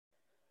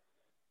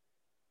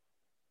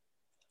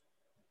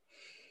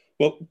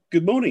Well,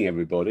 good morning,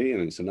 everybody,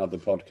 and it's another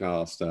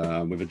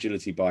podcast with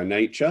Agility by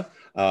Nature,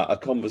 a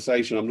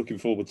conversation I'm looking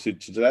forward to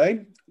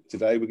today.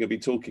 Today, we're going to be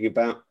talking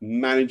about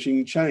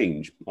managing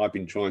change. I've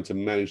been trying to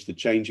manage the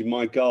change in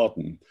my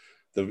garden.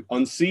 The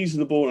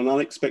unseasonable and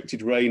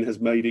unexpected rain has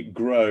made it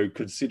grow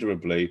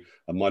considerably,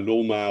 and my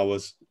lawnmower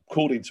was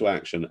called into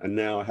action, and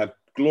now I have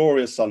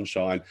glorious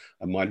sunshine,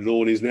 and my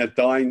lawn is now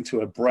dying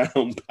to a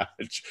brown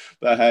patch.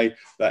 But hey,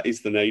 that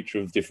is the nature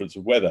of the difference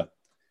of weather.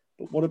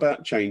 But what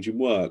about change in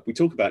work? We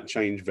talk about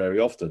change very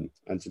often.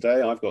 And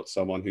today I've got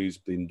someone who's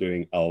been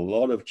doing a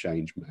lot of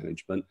change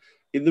management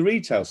in the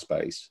retail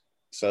space.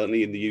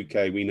 Certainly in the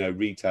UK, we know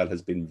retail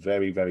has been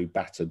very, very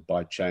battered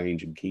by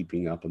change and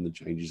keeping up and the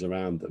changes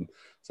around them.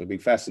 So it'll be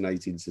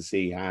fascinating to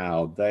see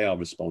how they are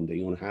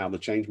responding on how the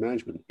change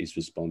management is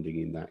responding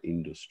in that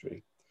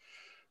industry.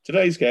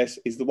 Today's guest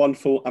is the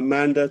wonderful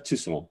Amanda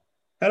Toussaint.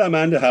 Hello,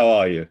 Amanda. How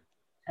are you?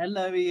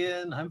 Hello,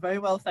 Ian. I'm very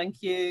well,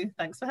 thank you.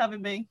 Thanks for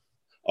having me.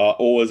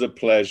 Always a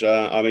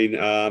pleasure. I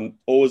mean,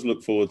 always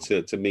look forward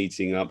to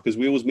meeting up because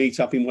we always meet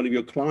up in one of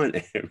your client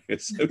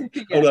areas. So,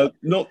 Yeah. Although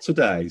not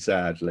today,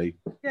 sadly.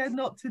 Yeah,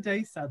 not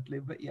today, sadly,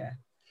 but yeah.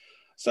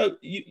 So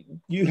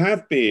you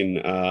have been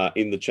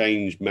in the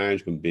change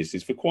management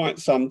business for quite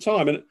some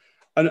time, and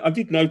I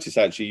did notice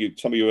actually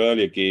some of your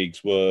earlier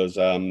gigs was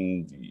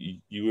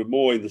you were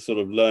more in the sort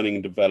of learning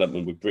and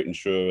development with Brit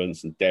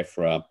Insurance and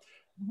DEFRA.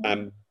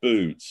 And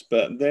Boots,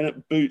 but then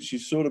at Boots you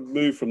sort of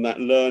moved from that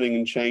learning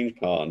and change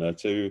partner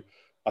to,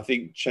 I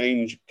think,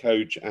 change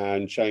coach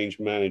and change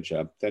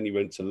manager. Then you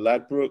went to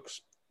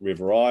Ladbrokes,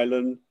 River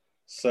Island,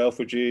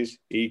 Selfridges,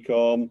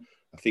 Ecom.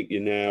 I think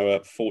you're now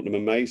at Fortnum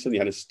and Mason. You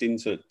had a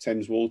stint at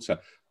Thames Water.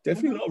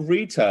 Definitely a lot of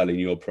retail in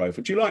your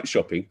profile. Do you like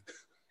shopping?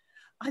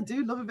 I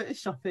do love a bit of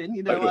shopping.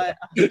 You know,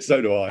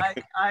 so do I.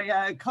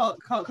 I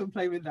can't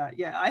complain with that.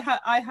 Yeah,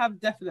 I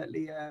have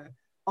definitely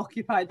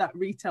occupied that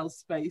retail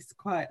space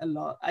quite a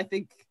lot. I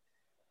think,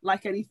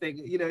 like anything,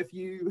 you know, if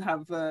you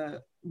have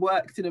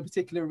worked in a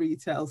particular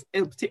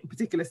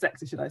particular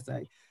sector, should I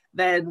say,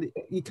 then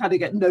you kind of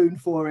get known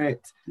for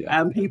it,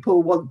 and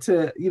people want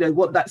to,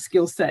 want that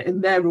skill set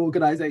in their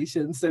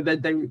organization, so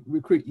then they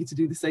recruit you to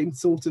do the same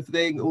sort of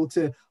thing or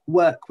to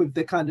work with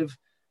the kind of,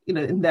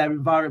 in their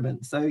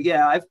environment. So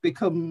yeah, I've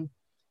become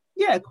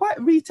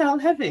quite retail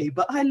heavy,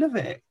 but I love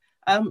it.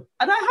 And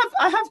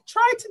I have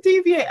tried to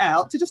deviate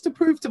out to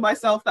prove to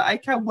myself that I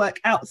can work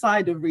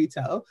outside of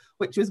retail,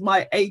 which was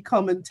my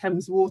ACOM and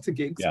Thames Water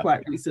gigs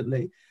quite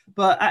recently.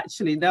 But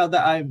actually, now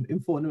that I'm in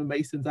Fortnum and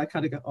Masons, I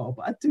kind of go,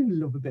 but I do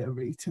love a bit of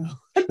retail.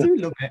 I do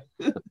love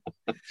it.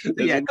 So,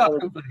 can't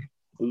complain.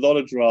 A lot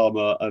of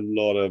drama and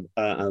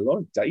a lot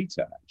of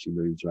data actually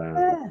moves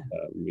around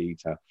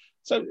retail.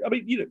 So I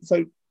mean,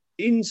 so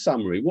in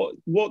summary,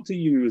 what do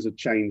you as a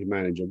change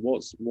manager?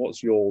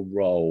 What's your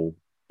role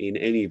in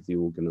any of the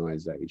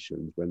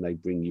organizations when they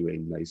bring you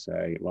in? They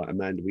say, right,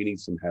 Amanda, we need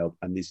some help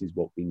and this is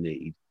what we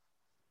need.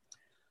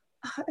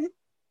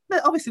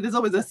 Obviously there's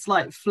always a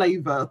slight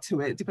flavor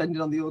to it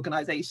depending on the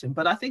organization,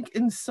 but I think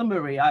in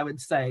summary I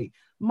would say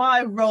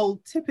my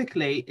role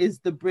typically is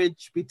the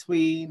bridge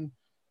between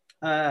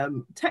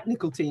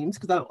technical teams,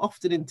 because I'm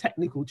often in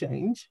technical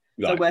change,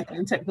 so working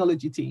in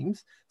technology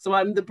teams, so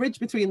I'm the bridge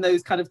between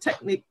those kind of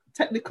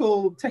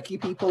technical techie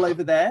people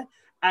over there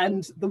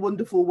and the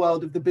wonderful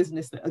world of the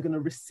business that are going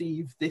to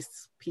receive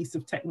this piece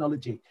of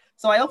technology.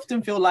 So I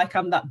often feel like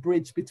I'm that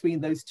bridge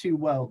between those two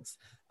worlds,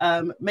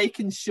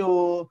 making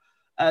sure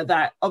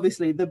that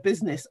obviously the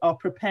business are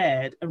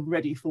prepared and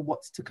ready for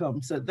what's to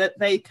come, so that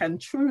they can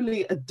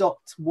truly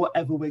adopt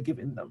whatever we're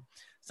giving them,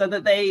 so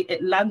that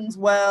it lands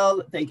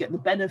well, they get the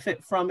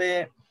benefit from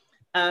it.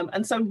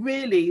 And so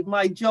really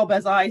my job,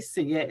 as I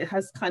see it,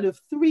 has kind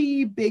of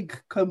three big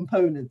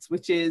components,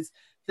 which is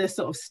the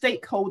sort of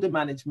stakeholder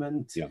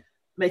management,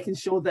 making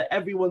sure that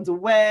everyone's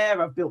aware,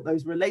 I've built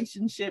those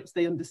relationships,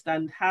 they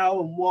understand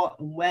how and what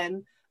and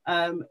when,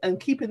 and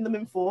keeping them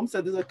informed. So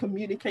there's a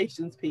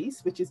communications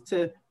piece, which is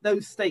to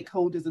those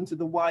stakeholders and to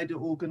the wider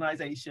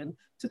organization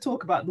to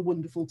talk about the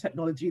wonderful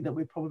technology that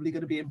we're probably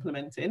going to be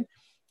implementing.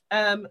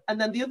 And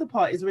then the other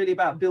part is really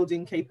about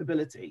building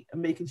capability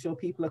and making sure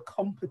people are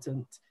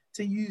competent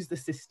to use the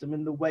system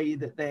in the way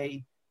that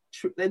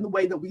in the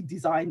way that we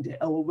designed it,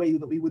 or a way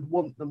that we would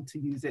want them to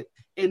use it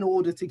in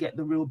order to get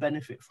the real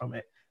benefit from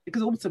it.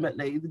 Because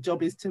ultimately the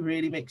job is to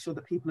really make sure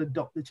that people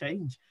adopt the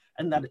change,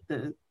 and that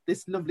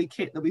this lovely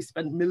kit that we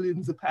spent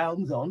millions of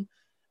pounds on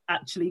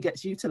actually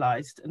gets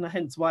utilized. And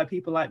hence why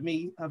people like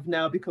me have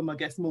now become, I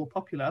guess, more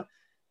popular,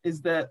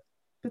 is that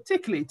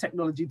particularly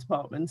technology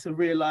departments have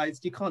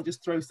realized you can't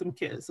just throw some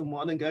kit at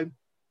someone and go,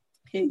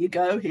 here you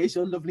go, here's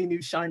your lovely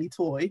new shiny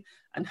toy,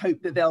 and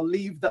hope that they'll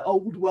leave the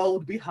old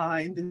world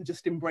behind and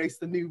just embrace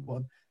the new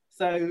one.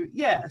 So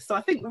so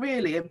I think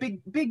really a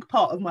big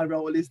part of my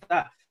role is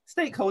that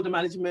stakeholder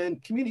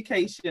management,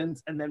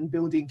 communications, and then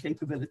building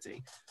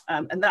capability.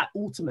 And that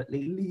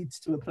ultimately leads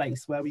to a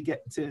place where we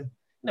get to,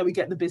 we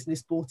get the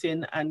business bought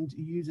in and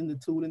using the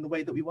tool in the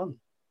way that we want.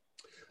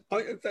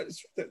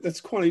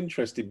 That's quite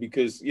interesting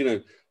because,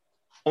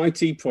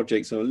 IT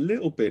projects are a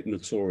little bit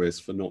notorious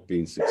for not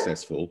being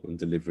successful and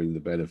delivering the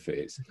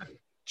benefits.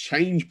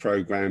 Change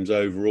programs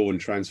overall and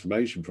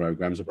transformation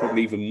programs are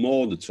probably even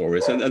more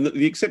notorious. And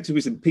the acceptance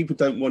is that people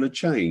don't want to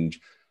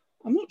change.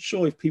 I'm not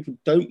sure if people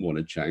don't want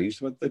to change,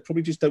 but they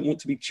probably just don't want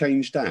to be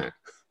changed at.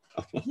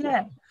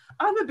 Yeah,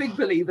 I'm a big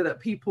believer that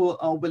people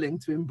are willing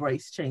to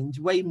embrace change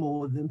way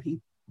more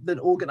than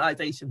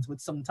organizations would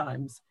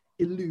sometimes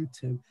allude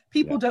to.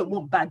 People don't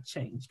want bad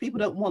change. People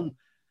don't want,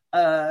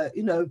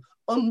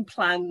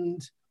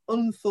 unplanned,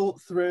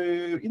 unthought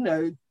through,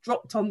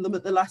 dropped on them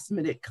at the last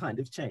minute kind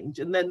of change.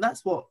 And then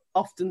that's what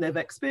often they've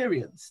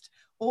experienced.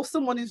 Or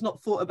someone who's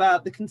not thought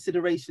about the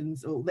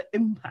considerations or the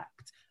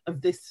impact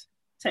of this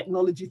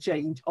technology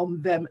change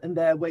on them and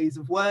their ways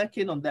of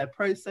working, on their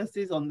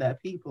processes, on their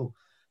people.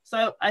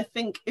 So I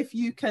think if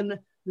you can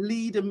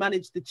lead and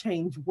manage the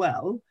change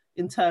well,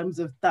 in terms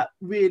of that,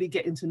 really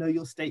getting to know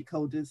your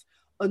stakeholders,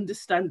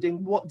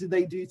 understanding what do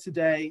they do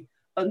today,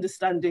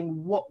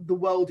 understanding what the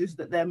world is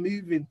that they're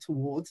moving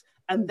towards,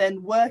 and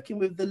then working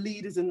with the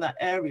leaders in that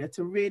area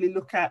to really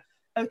look at,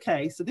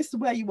 okay, so this is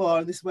where you are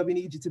and this is where we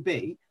need you to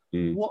be.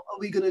 What are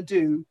we going to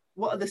do?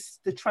 What are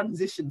the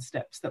transition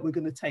steps that we're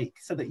going to take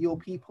so that your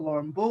people are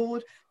on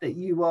board, that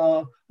you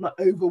are not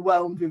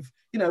overwhelmed with,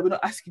 we're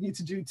not asking you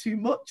to do too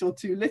much or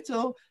too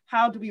little.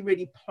 How do we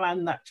really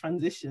plan that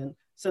transition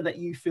so that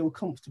you feel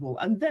comfortable?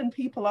 And then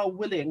people are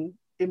willing,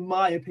 in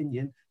my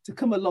opinion, to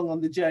come along on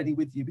the journey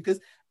with you. Because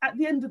at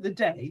the end of the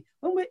day,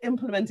 when we're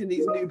implementing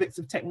these new bits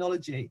of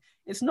technology,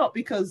 it's not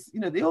because,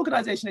 the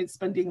organization ain't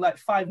spending like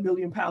 £5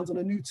 million on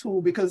a new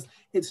tool because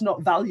it's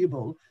not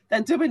valuable.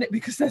 They're doing it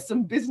because there's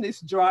some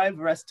business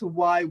driver as to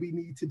why we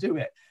need to do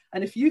it.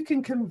 And if you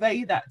can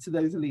convey that to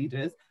those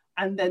leaders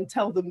and then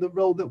tell them the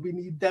role that we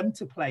need them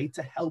to play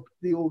to help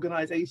the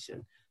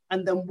organization,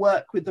 and then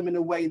work with them in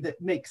a way that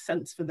makes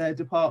sense for their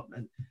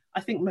department, I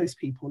think most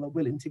people are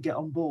willing to get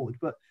on board.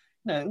 But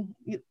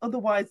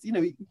otherwise,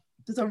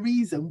 there's a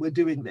reason we're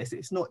doing this.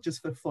 It's not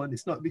just for fun.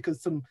 It's not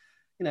because some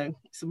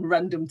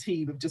random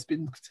team have just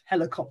been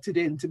helicoptered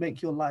in to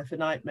make your life a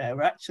nightmare.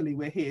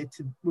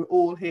 We're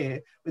all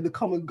here with the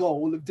common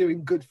goal of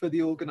doing good for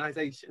the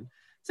organization.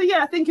 So yeah,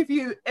 I think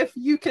if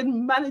you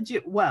can manage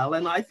it well,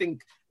 and I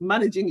think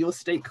managing your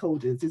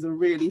stakeholders is a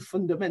really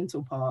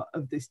fundamental part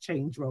of this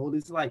change role,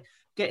 is like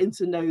getting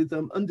to know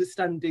them,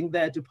 understanding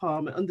their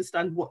department,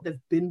 understand what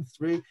they've been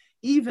through,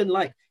 even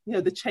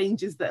the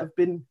changes that have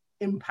been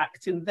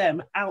impacting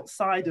them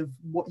outside of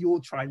what you're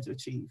trying to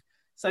achieve.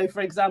 So for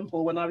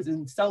example, when I was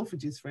in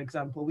Selfridges, for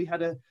example, I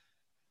had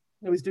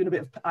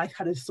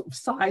a sort of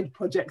side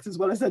project as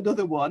well as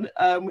another one,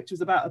 which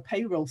was about a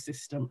payroll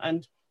system.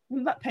 And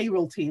that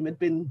payroll team had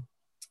been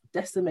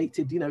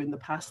decimated, in the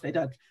past. They'd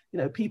had,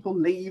 people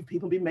leave,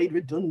 people being made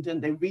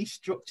redundant. They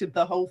restructured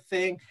the whole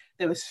thing.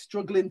 They were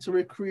struggling to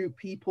recruit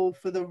people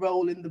for the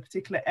role in the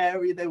particular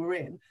area they were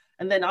in.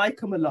 And then I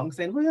come along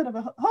saying, we're going to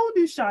have a whole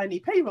new shiny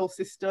payroll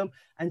system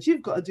and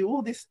you've got to do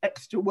all this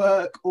extra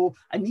work, or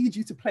I need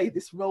you to play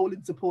this role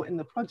in supporting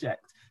the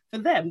project. For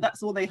them,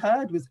 that's all they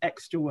heard was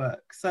extra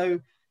work. So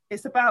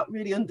it's about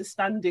really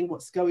understanding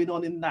what's going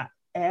on in that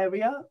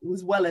area,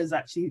 as well as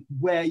actually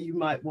where you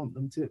might want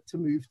them to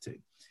move to.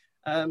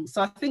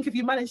 So I think if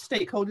you manage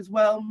stakeholders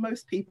well,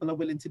 most people are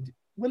willing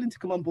to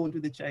come on board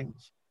with the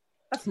change.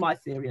 That's my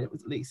theory, at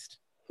least.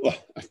 Well,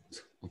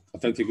 I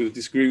don't think I would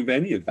disagree with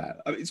any of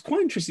that. I mean, it's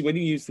quite interesting when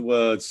you use the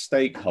word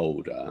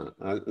stakeholder.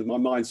 My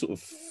mind sort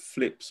of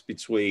flips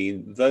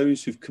between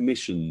those who've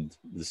commissioned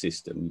the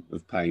system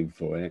of paying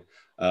for it,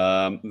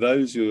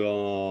 those who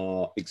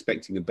are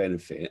expecting a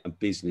benefit, a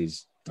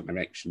business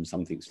direction,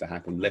 something's to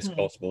happen, less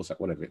possible,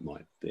 whatever it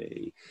might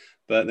be.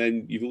 But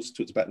then you've also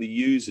talked about the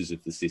users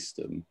of the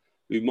system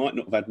who might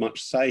not have had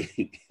much say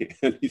in it.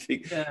 And you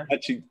think,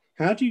 actually,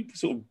 how do you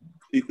sort of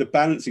the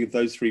balancing of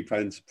those three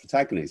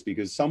protagonists,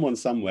 because someone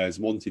somewhere has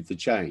wanted the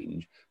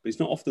change, but it's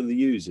not often the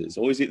users,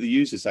 or is it the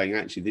users saying,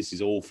 actually, this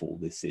is awful,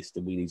 this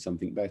system, we need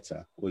something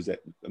better, or is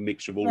it a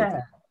mixture of all of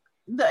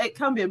that? It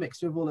can be a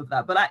mixture of all of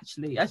that, but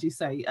actually, as you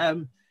say,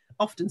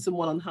 often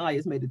someone on high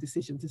has made a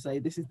decision to say,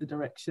 this is the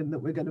direction that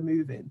we're going to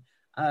move in,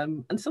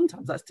 and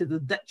sometimes that's to the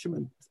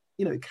detriment.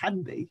 It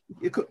can be.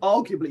 You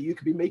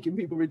could be making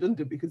people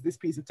redundant because this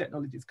piece of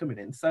technology is coming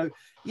in. So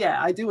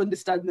yeah, I do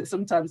understand that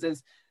sometimes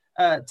there's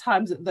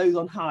times that those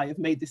on high have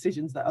made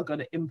decisions that are going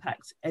to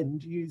impact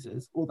end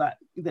users, or that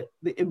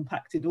the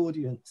impacted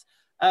audience.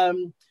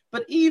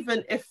 But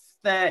even if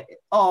there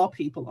are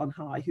people on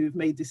high who have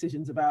made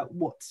decisions about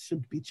what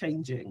should be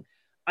changing,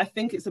 I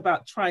think it's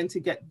about trying to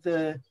get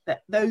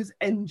those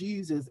end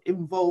users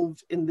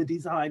involved in the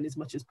design as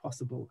much as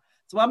possible.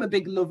 So I'm a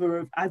big lover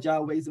of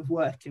agile ways of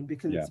working,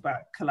 because it's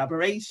about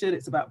collaboration,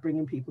 it's about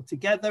bringing people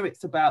together,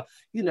 it's about,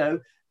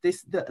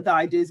 the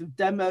ideas of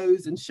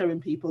demos and showing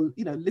people,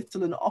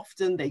 little and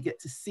often they get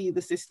to see the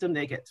system,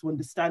 they get to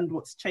understand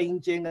what's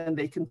changing, and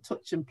they can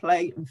touch and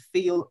play and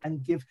feel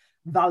and give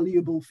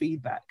valuable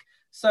feedback.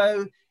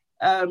 So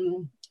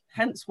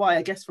hence why,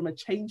 I guess, from a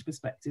change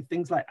perspective,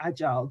 things like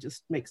Agile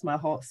just makes my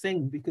heart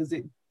sing, because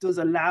it does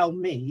allow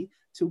me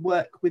to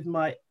work with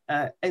my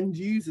end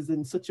users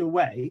in such a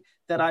way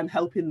that I'm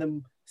helping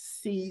them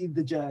see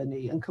the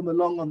journey and come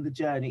along on the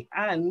journey,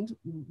 and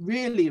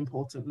really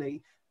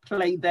importantly,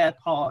 play their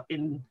part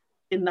in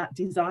that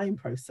design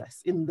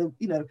process. In the,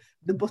 you know,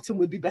 the button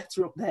would be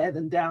better up there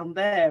than down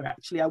there.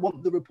 Actually, I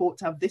want the report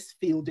to have this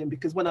field in,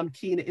 because when I'm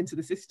keying it into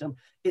the system,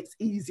 it's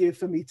easier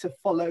for me to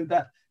follow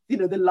that, you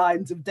know, the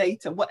lines of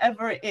data,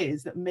 whatever it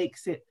is that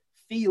makes it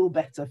feel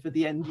better for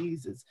the end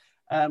users.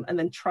 And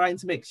then trying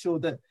to make sure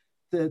that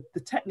the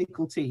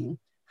technical team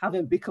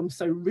haven't become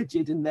so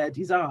rigid in their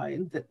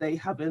design that they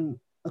haven't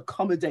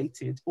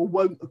accommodated or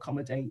won't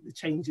accommodate the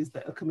changes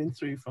that are coming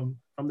through from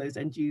those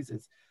end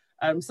users.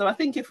 So I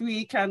think if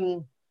we can,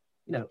 you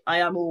know, I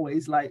am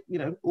always like, you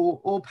know,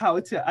 all power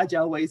to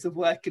agile ways of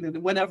working,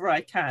 and whenever I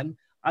can,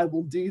 I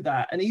will do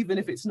that. And even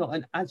if it's not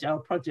an agile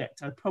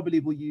project, I probably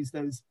will use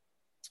those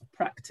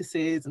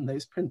practices and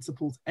those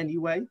principles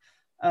anyway,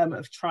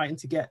 of trying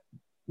to get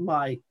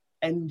my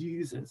end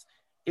users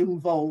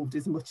involved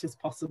as much as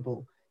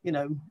possible, you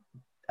know.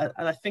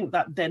 And I think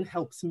that then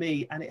helps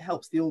me, and it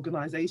helps the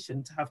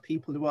organization to have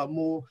people who are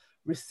more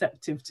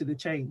receptive to the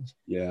change.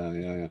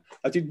 Yeah.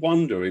 I did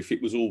wonder if it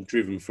was all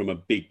driven from a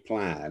big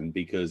plan,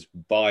 because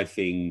buy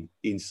thing,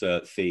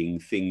 insert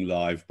thing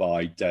live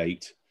by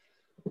date,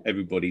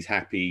 everybody's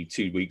happy,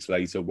 2 weeks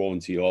later,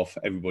 warranty off,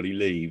 everybody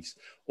leaves,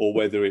 or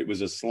whether it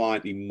was a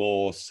slightly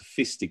more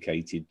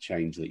sophisticated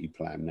change that you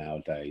plan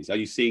nowadays. Are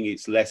you seeing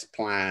it's less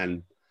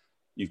plan,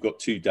 you've got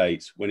 2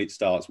 dates, when it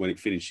starts, when it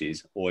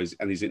finishes, or is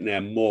it now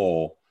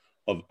more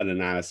of an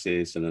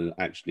analysis and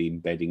actually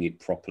embedding it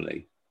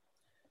properly?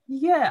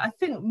 Yeah, I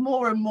think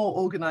more and more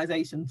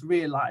organizations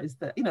realize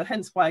that, you know,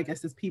 hence why I guess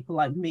there's people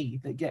like me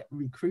that get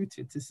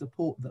recruited to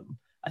support them.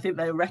 I think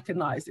they're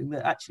recognizing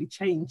that actually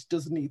change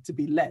does need to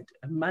be led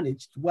and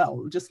managed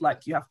well, just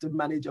like you have to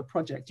manage a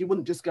project. You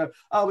wouldn't just go,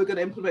 oh, we're going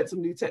to implement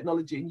some new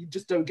technology, and you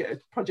just don't get a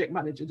project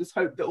manager, just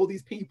hope that all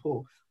these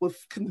people will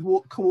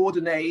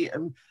coordinate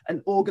and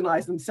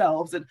organize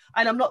themselves. And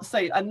I'm not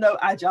saying, I know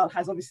Agile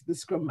has obviously the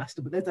Scrum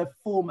Master, but there's a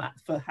format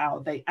for how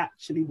they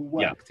actually will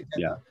work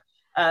together.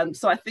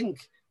 So I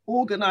think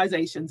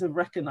organizations have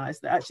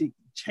recognized that actually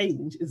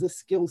change is a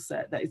skill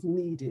set that is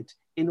needed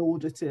in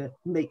order to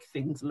make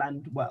things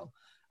land well.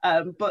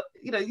 But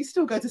you know, you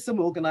still go to some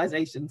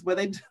organizations where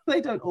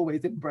they don't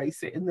always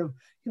embrace it in the,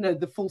 you know,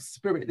 the full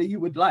spirit that you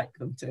would like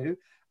them to.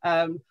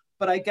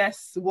 But I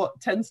guess what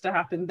tends to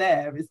happen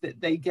there is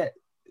that they get,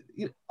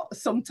 you know,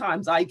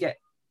 sometimes I get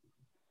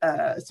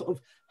sort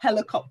of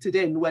helicoptered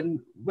in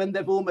when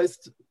they've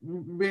almost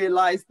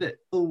realized that,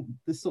 oh,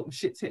 the sort of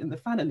shit's hitting the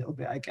fan a little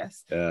bit, I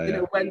guess. You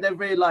know, when they've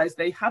realized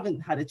they haven't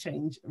had a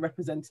change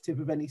representative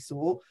of any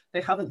sort, they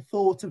haven't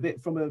thought of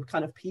it from a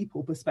kind of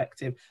people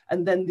perspective,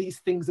 and then these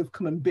things have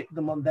come and bit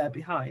them on their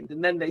behind,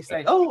 and then they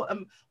say, oh,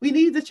 we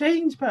need a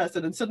change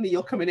person, and suddenly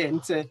you're coming in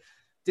to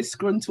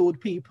disgruntled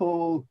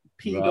people,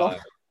 peed off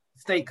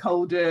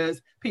stakeholders,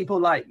 people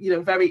like, you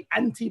know, very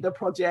anti the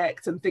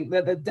project and think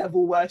they're the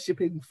devil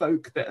worshipping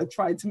folk that are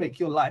trying to make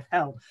your life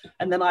hell.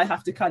 And then I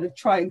have to kind of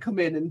try and come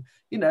in and,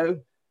 you know,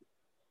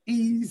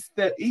 ease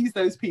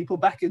those people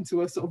back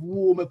into a sort of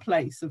warmer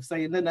place of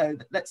saying, no,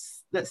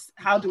 let's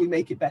how do we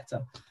make it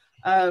better?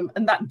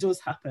 And that does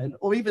happen.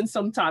 Or even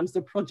sometimes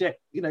the project,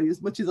 you know, as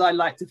much as I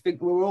like to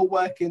think we're all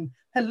working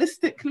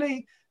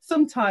holistically,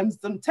 sometimes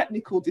some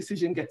technical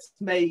decision gets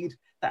made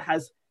that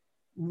has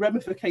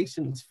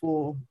ramifications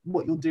for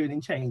what you're doing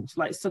in change.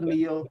 Like suddenly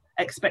you're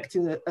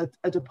expecting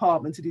a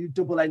department to do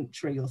double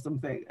entry or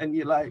something, and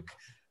you're like,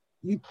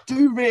 you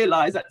do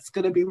realize that's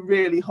going to be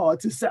really hard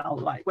to sell,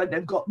 like when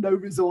they've got no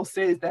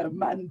resources, they're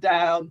man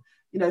down,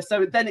 you know.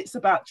 So then it's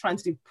about trying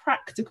to do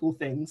practical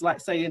things, like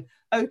saying,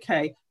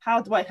 okay,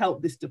 how do I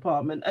help this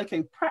department?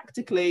 Okay,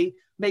 practically,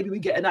 maybe we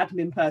get an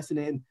admin person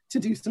in to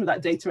do some of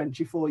that data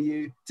entry for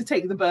you, to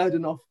take the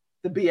burden off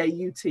the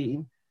BAU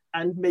team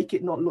and make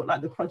it not look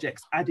like the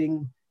project's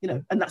adding, you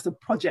know, and that's a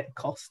project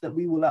cost that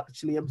we will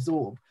actually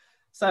absorb.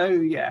 So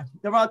yeah,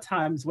 there are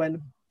times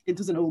when it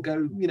doesn't all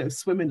go, you know,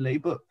 swimmingly,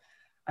 but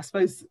I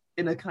suppose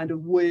in a kind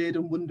of weird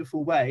and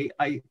wonderful way,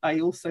 I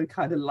also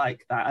kind of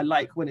like that. I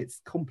like when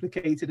it's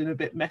complicated and a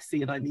bit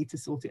messy and I need to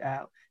sort it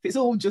out. If it's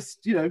all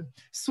just, you know,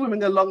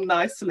 swimming along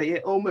nicely,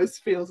 it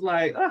almost feels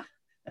like,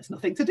 there's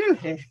nothing to do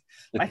here.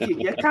 Like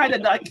you're kind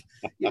of like,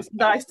 it's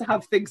nice to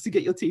have things to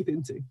get your teeth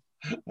into.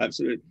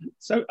 Absolutely.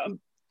 So,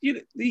 you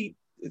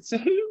know,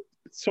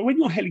 so when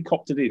you're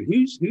helicoptered in,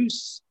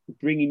 who's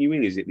bringing you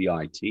in? Is it the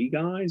IT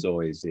guys,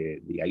 or is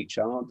it the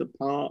HR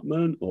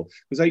department? Or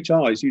because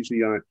HR is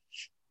usually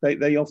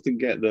they often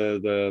get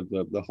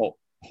the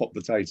hot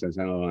potatoes.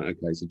 Oh, right, okay,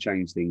 it's a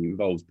change thing,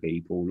 involves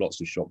people, lots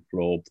of shop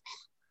floor.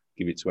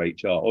 Give it to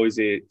HR, or is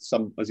it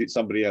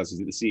somebody else? Is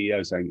it the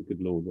CEO saying,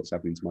 "Good Lord, what's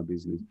happening to my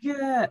business?"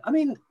 Yeah, I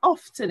mean,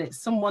 often it's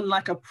someone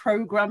like a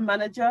program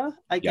manager,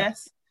 I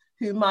guess,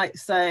 who might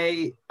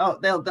say, oh,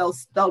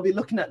 they'll be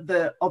looking at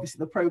obviously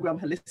the program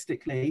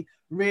holistically,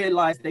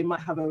 realize they might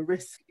have a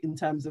risk in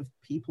terms of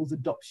people's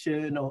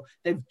adoption, or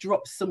they've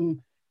dropped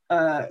some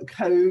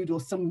code or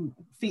some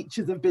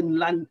features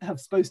have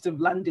supposed to have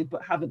landed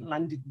but haven't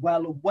landed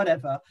well or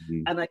whatever.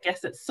 Mm. And I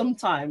guess that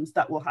sometimes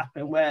that will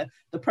happen where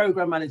the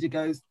program manager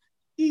goes,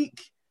 eek,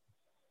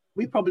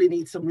 we probably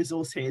need some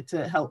resource here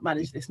to help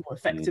manage this more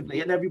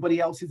effectively, and everybody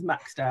else is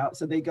maxed out,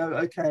 so they go,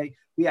 okay,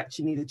 we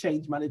actually need a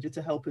change manager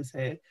to help us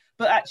here.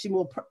 But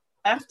actually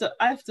I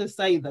have to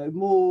say though,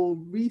 more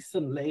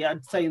recently,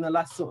 I'd say in the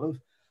last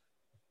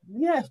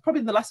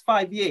probably in the last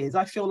 5 years,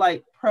 I feel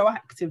like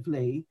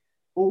proactively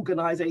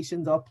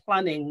organizations are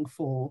planning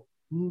for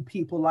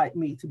people like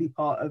me to be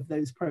part of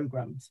those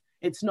programs.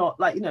 It's not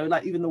like,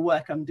 like even the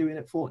work I'm doing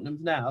at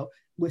Fortnum's now,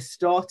 we're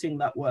starting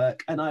that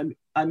work, and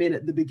I'm in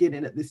at the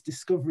beginning at this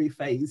discovery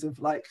phase of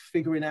like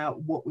figuring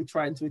out what we're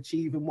trying to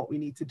achieve and what we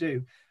need to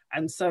do.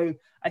 And so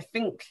I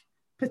think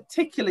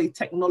particularly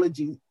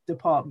technology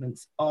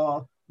departments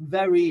are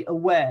very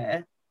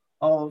aware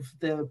of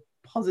the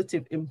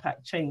positive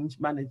impact change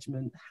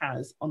management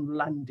has on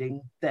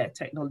landing their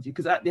technology,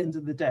 because at the end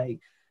of the day,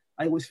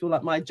 I always feel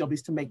like my job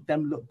is to make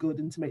them look good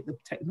and to make the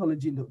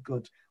technology look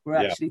good. We're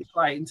actually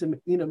trying to,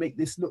 make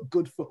this look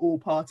good for all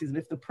parties. And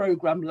if the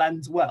program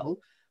lands well,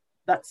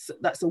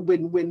 that's a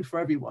win-win for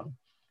everyone.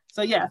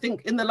 So yeah, I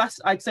think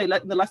I'd say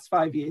in the last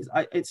 5 years,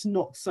 it's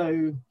not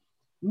so,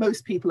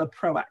 most people are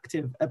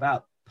proactive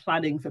about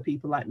planning for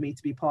people like me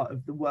to be part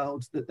of the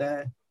world that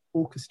they're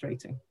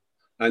orchestrating.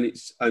 And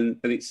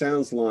it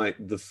sounds like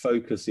the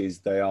focus is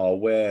they are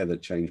aware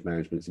that change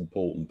management is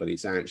important, but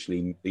it's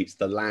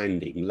the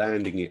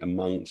landing it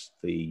amongst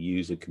the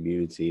user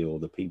community or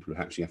the people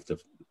who actually have to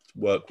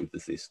work with the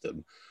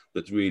system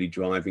that's really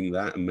driving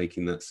that and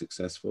making that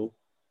successful.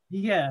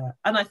 Yeah.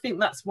 And I think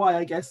that's why,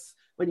 I guess,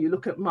 when you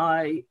look at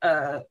my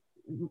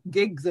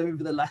gigs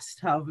over the last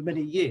however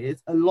many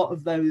years, a lot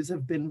of those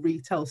have been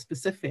retail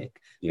specific,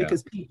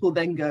 because people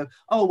then go,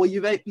 oh, well,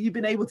 you've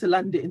been able to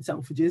land it in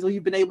Selfridges, or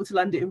you've been able to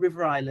land it in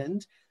River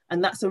Island,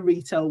 and that's a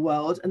retail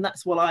world, and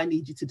that's what I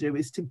need you to do,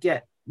 is to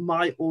get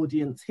my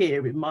audience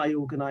here in my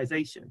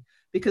organization.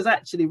 Because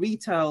actually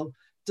retail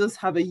does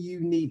have a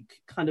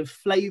unique kind of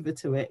flavor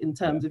to it, in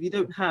terms of, you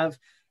don't have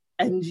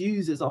end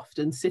users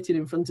often sitting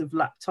in front of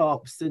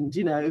laptops and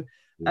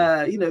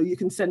you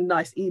can send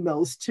nice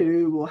emails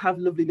to, or have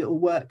lovely little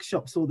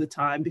workshops all the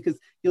time, because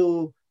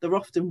they're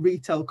often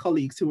retail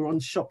colleagues who are on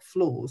shop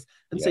floors.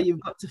 And so you've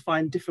got to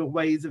find different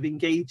ways of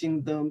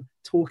engaging them,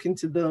 talking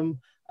to them,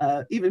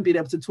 even being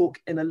able to talk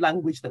in a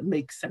language that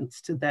makes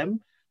sense to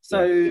them.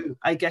 So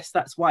I guess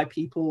that's why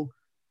people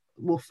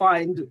will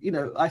find,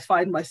 I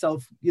find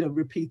myself,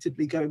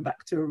 repeatedly going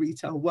back to a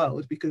retail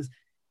world, because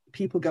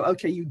people go,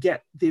 okay, you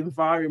get the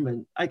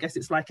environment. I guess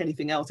it's like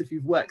anything else. If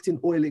you've worked in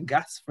oil and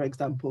gas, for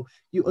example,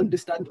 you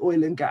understand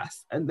oil and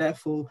gas, and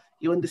therefore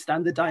you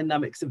understand the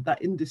dynamics of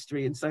that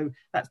industry. And so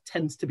that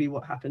tends to be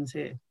what happens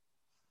here.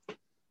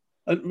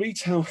 And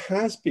retail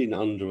has been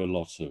under a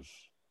lot of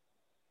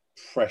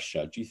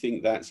pressure. Do you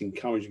think that's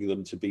encouraging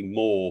them to be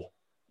more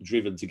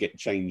driven to get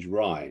change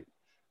right?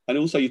 And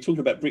also, you're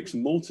talking about bricks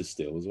and mortar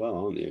still as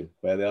well, aren't you?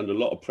 Where they're under a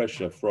lot of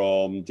pressure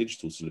from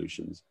digital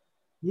solutions.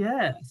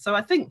 Yeah. So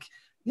I think,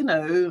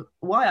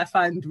 why I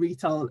found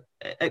retail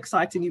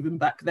exciting even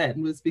back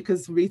then was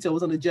because retail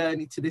was on a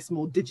journey to this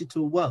more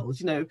digital world.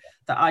 The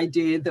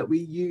idea that we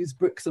use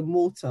bricks and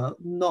mortar,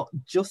 not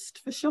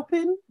just for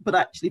shopping, but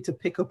actually to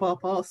pick up our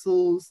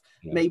parcels,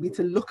 maybe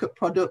to look at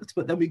product,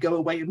 but then we go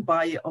away and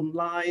buy it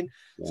online.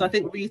 So I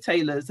think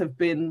retailers have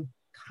been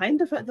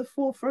kind of at the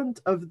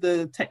forefront of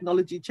the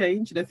technology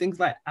change, things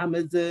like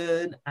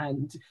Amazon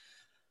and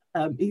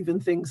even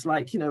things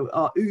like,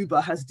 our Uber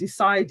has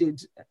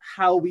decided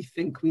how we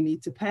think we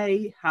need to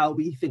pay, how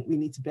we think we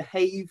need to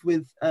behave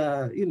with,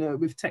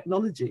 with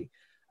technology.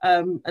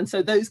 And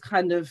so those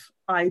kind of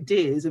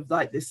ideas of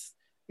like this,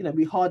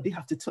 we hardly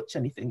have to touch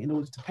anything in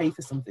order to pay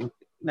for something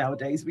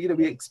nowadays. We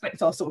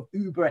expect our sort of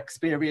Uber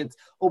experience,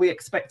 or we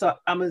expect our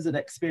Amazon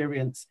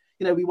experience.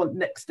 We want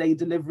next day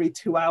delivery,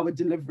 2-hour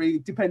delivery,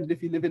 depending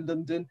if you live in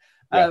London.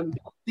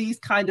 These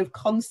kind of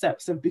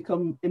concepts have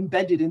become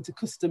embedded into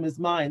customers'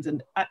 minds.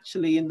 And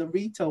actually in the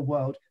retail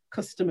world,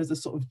 customers are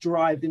sort of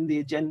driving the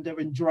agenda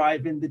and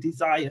driving the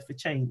desire for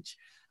change.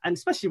 And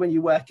especially when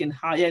you work in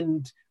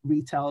high-end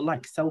retail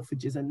like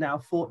Selfridges and now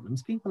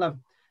Fortnum's, people have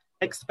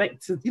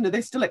expected,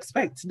 they still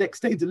expect next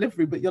day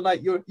delivery, but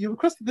you're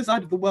across the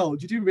side of the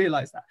world. You do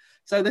realize that.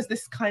 So there's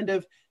this kind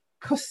of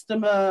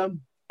customer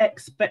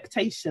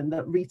expectation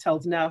that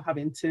retail's now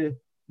having to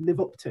live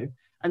up to.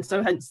 And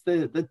so hence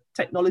the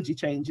technology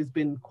change has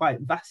been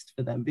quite vast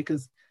for them,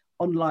 because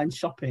online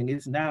shopping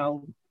is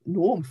now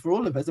norm for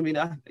all of us. I mean,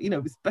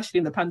 especially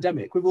in the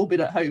pandemic, we've all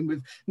been at home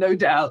with, no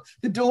doubt,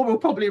 the door will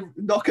probably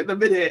knock in a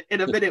minute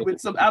with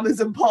some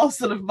Amazon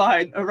parcel of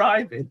mine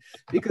arriving,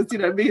 because,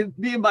 me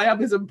and my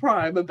Amazon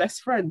Prime are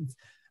best friends.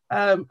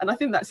 And I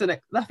think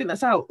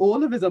that's how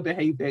all of us are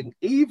behaving.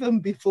 Even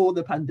before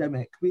the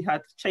pandemic, we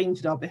had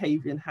changed our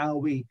behavior in how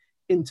we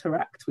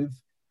interact with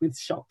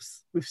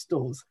shops, with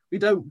stores. We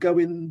don't go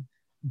in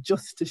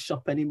just to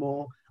shop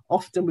anymore.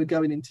 Often we're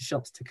going into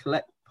shops to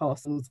collect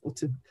parcels or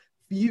to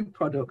view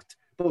product,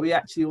 but we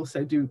actually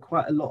also do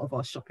quite a lot of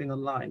our shopping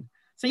online.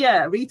 So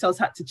yeah, retail's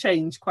had to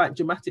change quite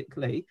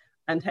dramatically,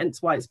 and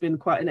hence why it's been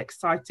quite an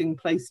exciting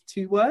place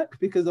to work,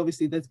 because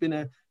obviously there's been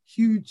a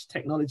huge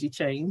technology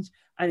change,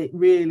 and it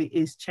really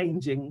is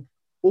changing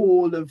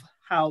all of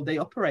how they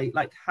operate,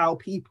 like how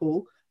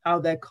people, how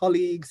their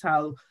colleagues,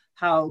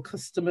 how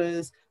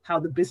customers, how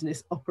the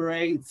business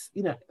operates,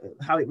 you know,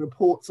 how it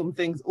reports on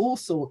things, all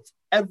sorts.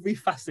 Every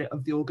facet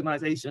of the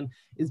organization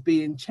is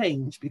being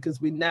changed,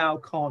 because we now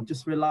can't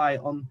just rely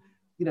on,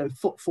 you know,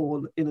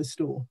 footfall in a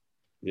store.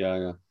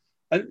 Yeah.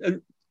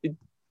 And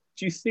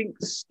do you think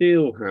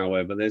still,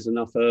 however, there's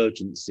enough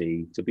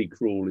urgency to be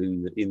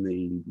crawling in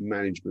the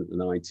management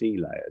and IT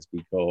layers?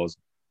 Because,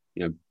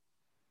 you know,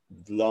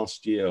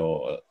 last year,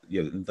 or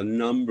you know, the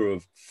number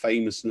of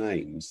famous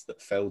names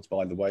that fell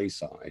by the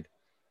wayside,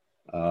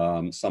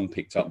 some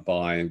picked up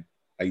by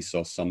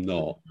ASOS, some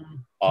not.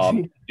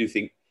 Do you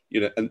think, you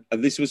know,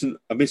 and this wasn't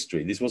a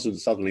mystery. This wasn't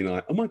suddenly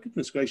like, oh my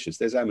goodness gracious,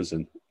 there's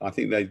Amazon. I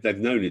think they've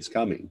known it's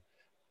coming.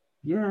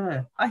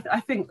 Yeah, I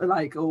think,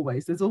 like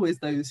always, there's always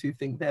those who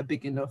think they're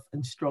big enough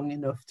and strong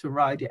enough to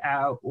ride it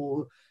out,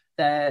 or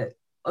they're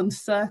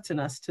uncertain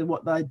as to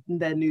what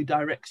their new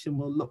direction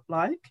will look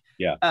like.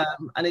 Yeah.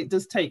 And it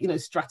does take, you know,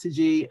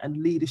 strategy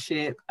and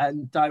leadership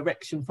and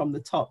direction from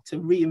the top to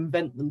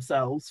reinvent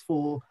themselves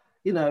for,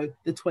 you know,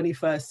 the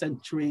 21st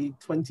century,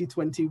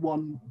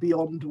 2021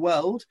 beyond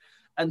world.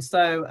 And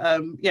so,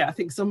 yeah, I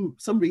think some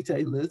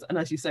retailers, and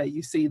as you say,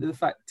 you see the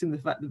fact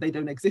that they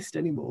don't exist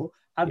anymore,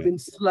 have been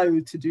slow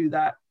to do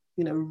that,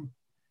 you know,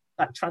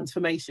 that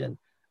transformation.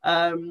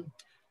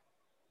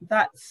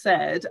 That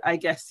said, I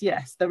guess,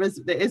 yes, there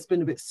has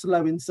been a bit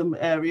slow in some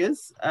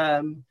areas.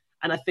 And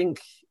I think,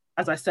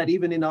 as I said,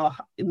 even in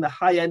the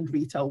high-end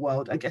retail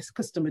world, I guess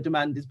customer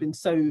demand has been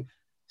so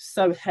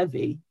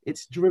heavy.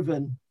 It's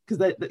driven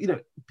because you know,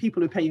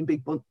 people who are paying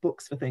big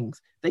bucks for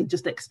things, they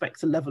just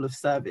expect a level of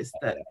service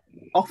that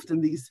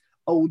often these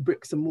old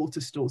bricks and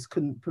mortar stores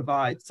couldn't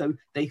provide. So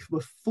they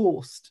were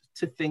forced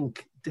to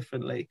think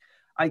differently.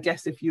 I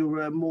guess if you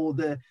were more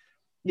the,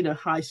 you know,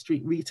 high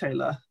street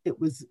retailer, it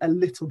was a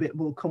little bit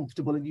more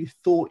comfortable, and you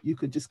thought you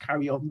could just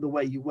carry on the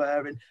way you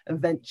were, and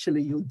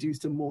eventually you'll do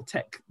some more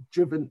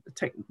tech-driven,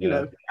 you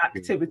know,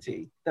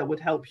 activity that would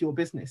help your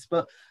business.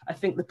 But I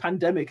think the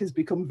pandemic has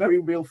become very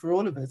real for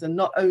all of us, and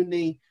not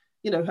only,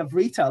 you know, have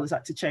retailers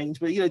had to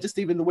change, but, you know, just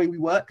even the way we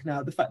work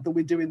now, the fact that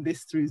we're doing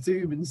this through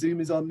Zoom, and Zoom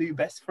is our new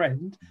best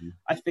friend.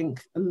 I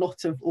think a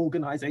lot of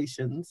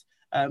organizations,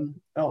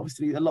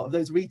 obviously a lot of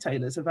those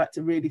retailers, have had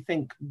to really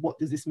think, what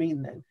does this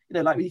mean then? You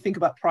know, like when you think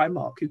about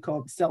Primark, who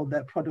can't sell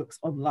their products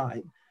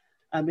online,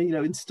 and, you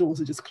know, in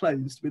stores are just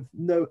closed with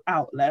no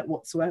outlet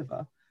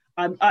whatsoever.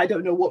 I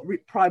don't know what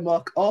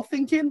Primark are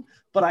thinking,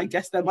 but I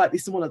guess there might be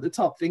someone at the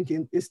top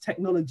thinking, is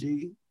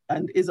technology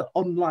and is an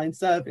online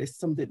service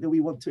something that we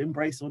want to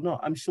embrace or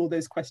not? I'm sure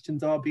those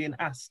questions are being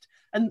asked.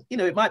 And, you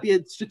know, it might be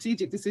a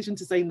strategic decision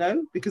to say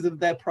no because of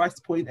their price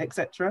point,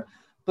 etc.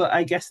 But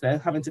I guess they're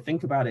having to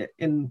think about it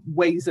in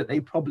ways that they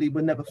probably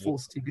were never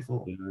forced to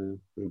before. Yeah,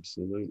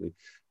 absolutely.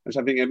 Which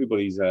I think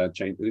everybody's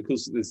changed,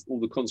 because there's all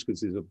the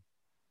consequences of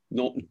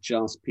not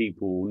just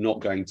people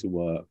not going to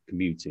work,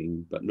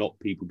 commuting, but not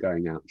people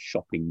going out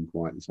shopping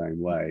quite the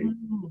same way.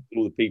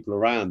 All the people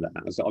around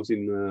that. So I was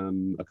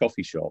in a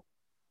coffee shop.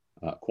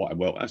 Quite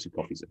well, actually,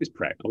 coffee's it's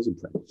Pret. I was in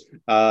Pret,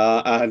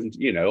 and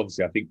you know,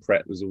 obviously, I think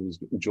Pret was always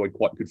enjoyed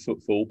quite good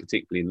footfall,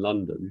 particularly in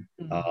London,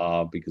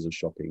 because of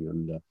shopping.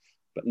 And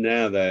but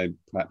now they're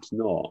perhaps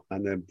not,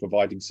 and they're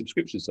providing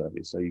subscription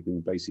service, so you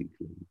can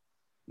basically,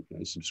 you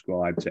know,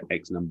 subscribe to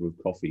X number of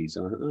coffees.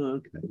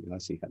 Okay, I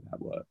see how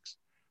that works,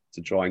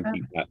 to try and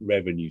keep that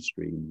revenue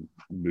stream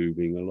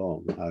moving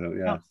along.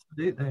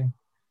 Absolutely.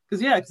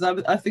 Because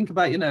I think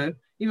about, you know,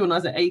 even when I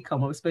was at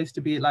ACOM, I was supposed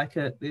to be like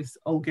at this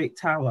Aldgate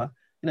Tower.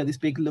 You know, this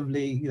big,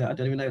 lovely, you know, I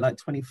don't even know, like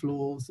 20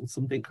 floors or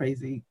something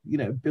crazy, you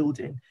know,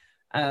 building.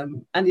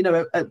 And, you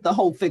know, the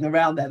whole thing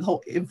around there, the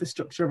whole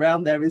infrastructure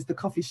around there is the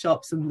coffee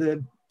shops and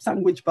the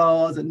sandwich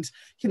bars and,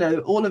 you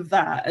know, all of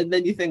that. And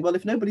then you think, well,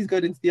 if nobody's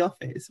going into the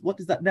office, what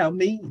does that now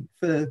mean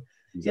for,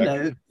 you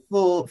know,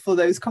 for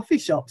those coffee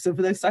shops and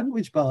for those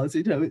sandwich bars?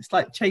 You know, it's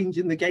like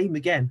changing the game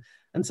again.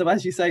 And so,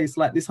 as you say, it's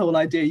like this whole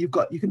idea you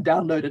can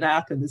download an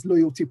app, and there's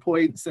loyalty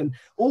points and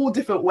all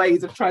different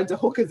ways of trying to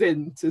hook us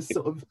in to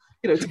sort of,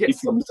 you know, to get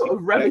some sort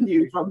of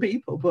revenue from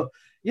people. But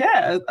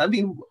yeah, I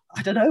mean,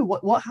 I don't know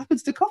what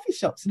happens to coffee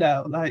shops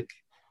now, like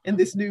in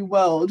this new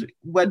world,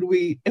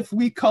 if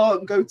we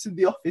can't go to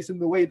the office in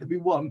the way that we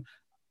want.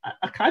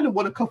 I kind of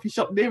want a coffee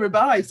shop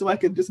nearby so I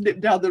can just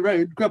nip down the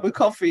road, grab a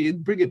coffee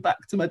and bring it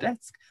back to my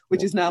desk,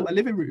 which is now my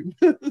living room.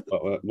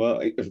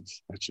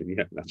 Actually,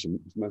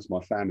 most of my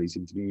family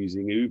seem to be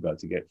using Uber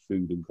to get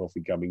food and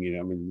coffee coming in.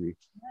 I mean,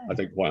 I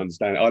don't quite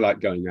understand it. I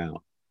like going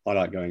out.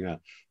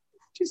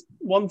 Just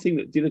one thing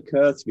that did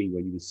occur to me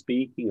when you were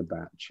speaking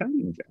about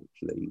change,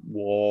 actually,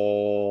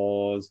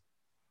 was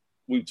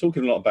we were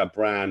talking a lot about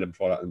brand and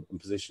product and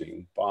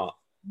positioning, but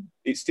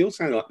it still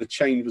sounded like the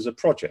change was a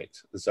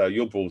project. And so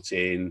you're brought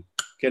in,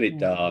 get it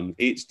done,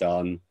 it's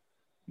done,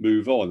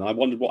 move on. I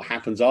wondered what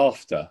happens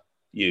after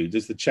you?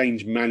 Does the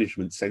change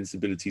management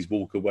sensibilities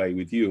walk away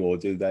with you, or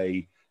do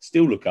they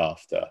still look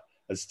after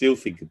and still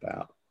think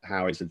about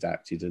how it's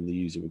adapted and the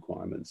user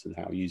requirements and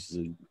how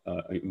users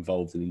are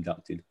involved and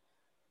inducted?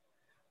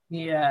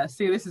 Yeah,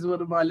 see, this is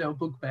one of my little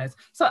bugbears.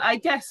 So I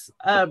guess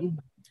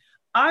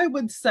I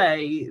would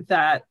say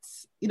that,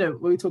 you know,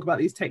 when we talk about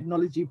these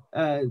technology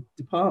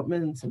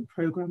departments and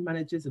program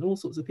managers and all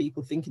sorts of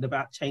people thinking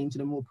about change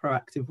in a more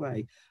proactive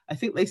way, I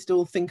think they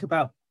still think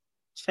about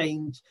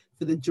change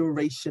for the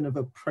duration of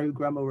a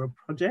program or a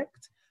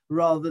project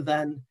rather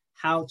than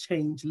how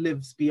change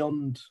lives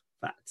beyond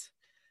that.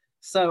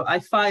 So I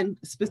find,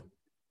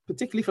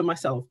 particularly for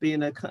myself,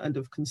 being a kind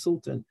of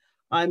consultant,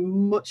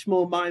 I'm much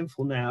more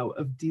mindful now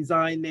of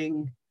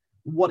designing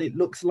what it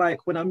looks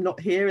like when I'm not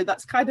here. And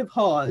that's kind of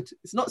hard.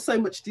 It's not so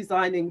much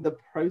designing the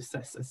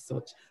process as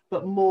such,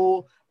 but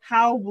more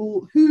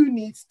who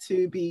needs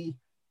to be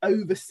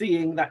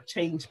overseeing that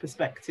change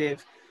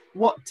perspective,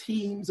 what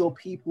teams or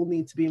people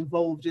need to be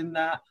involved in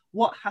that,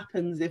 what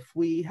happens if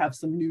we have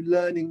some new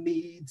learning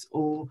needs,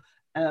 or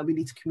we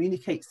need to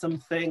communicate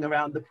something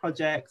around the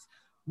project.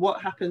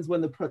 What happens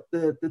when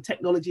the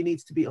technology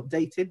needs to be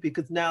updated,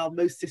 because now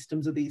most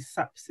systems are these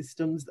SAP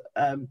systems,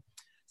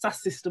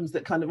 SaaS systems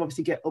that kind of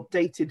obviously get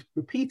updated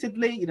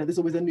repeatedly. You know, there's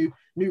always a new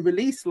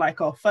release,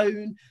 like our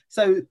phone.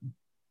 So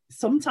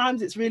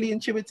sometimes it's really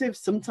intuitive,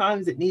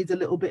 sometimes it needs a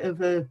little bit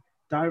of a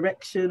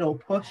direction or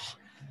push.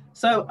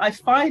 So I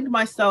find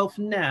myself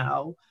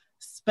now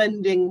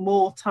spending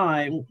more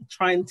time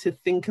trying to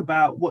think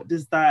about what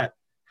does that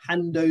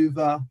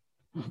handover,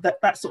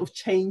 that sort of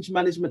change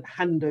management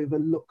handover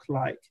look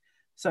like.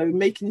 So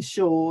making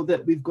sure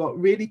that we've got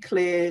really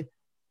clear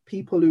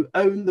people who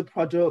own the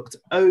product,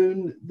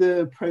 own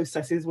the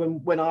processes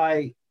when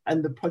I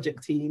and the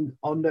project team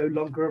are no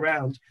longer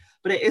around.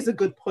 But it is a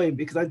good point,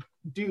 because I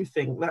do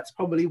think that's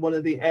probably one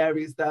of the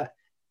areas that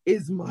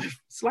is my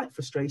slight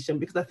frustration,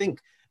 because I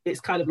think it's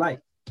kind of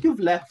like,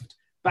 you've left,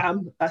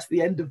 bam, that's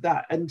the end of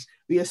that. And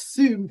we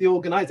assume the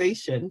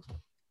organization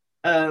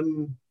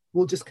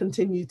will just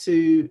continue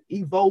to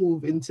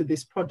evolve into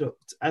this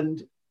product,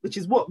 and which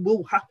is what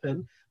will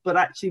happen, but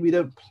actually we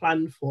don't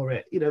plan for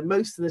it. You know,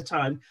 most of the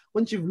time,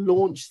 once you've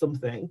launched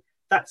something,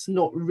 that's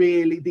not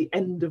really the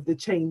end of the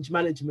change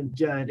management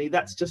journey.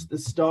 That's just the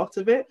start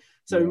of it.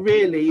 So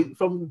really,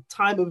 from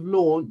time of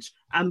launch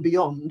and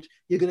beyond,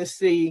 you're going to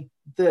see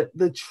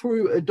the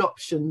true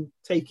adoption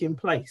taking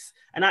place.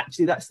 And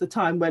actually, that's the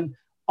time when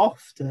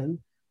often,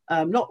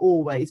 not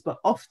always, but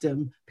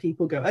often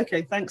people go,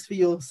 okay, thanks for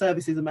your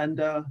services,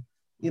 Amanda.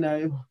 You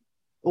know,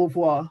 au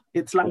revoir,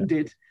 it's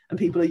landed and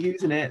people are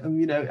using it, and,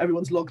 you know,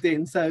 everyone's logged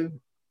in. So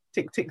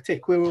tick, tick,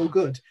 tick, we're all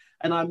good.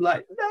 And I'm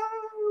like, no,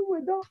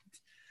 we're not.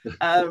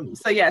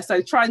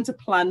 So trying to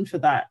plan for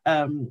that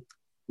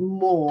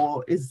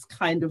more is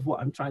kind of what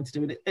I'm trying to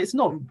do. And it's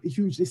not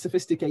hugely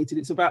sophisticated.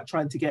 It's about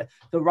trying to get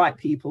the right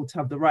people to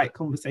have the right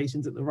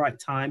conversations at the right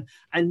time,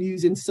 and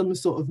using some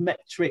sort of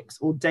metrics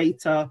or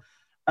data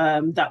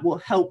that will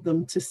help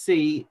them to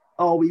see,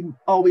 are we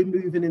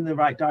moving in the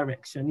right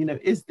direction? You know,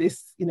 is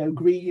this, you know,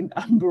 green,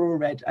 amber, or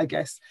red? I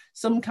guess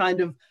some kind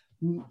of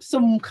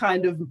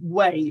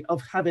way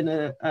of having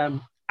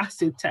a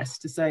acid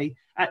test to say,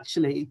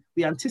 actually,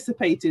 we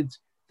anticipated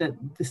that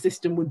the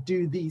system would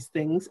do these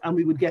things and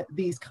we would get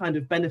these kind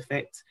of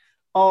benefits.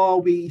 Are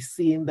we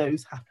seeing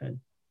those happen?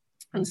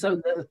 And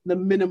so the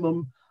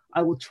minimum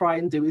I will try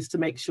and do is to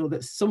make sure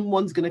that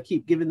someone's going to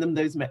keep giving them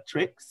those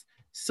metrics,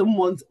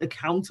 someone's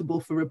accountable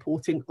for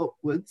reporting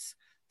upwards,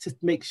 to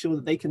make sure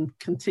that they can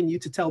continue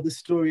to tell the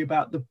story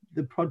about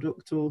the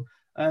product or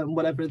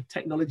whatever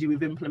technology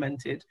we've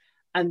implemented.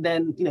 And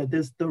then, you know,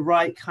 there's the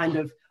right kind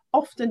of,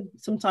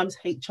 sometimes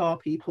HR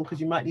people, because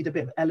you might need a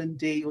bit of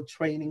L&D or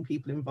training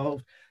people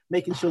involved,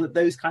 making sure that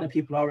those kind of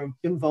people are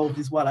involved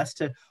as well, as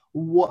to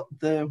what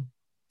the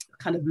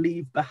kind of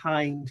leave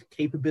behind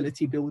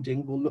capability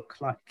building will look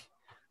like.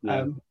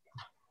 Yeah.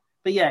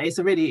 But yeah, it's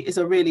a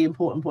really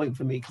important point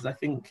for me, because I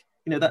think,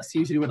 you know, that's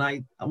usually when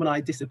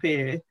I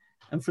disappear.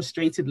 And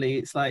frustratedly,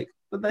 it's like,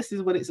 but this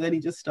is when it's only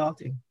just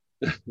starting.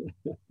 The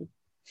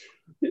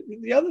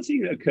other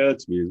thing that occurred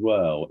to me as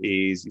well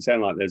is, it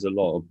sounds like there's a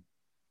lot of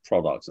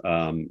products,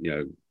 you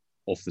know,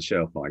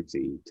 off-the-shelf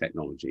IT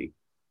technology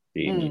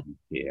being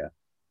here.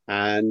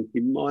 And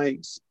in my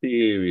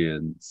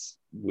experience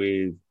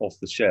with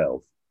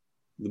off-the-shelf,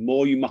 the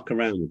more you muck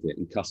around with it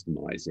and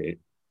customize it,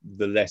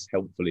 the less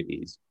helpful it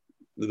is,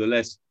 the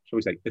less, shall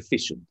we say,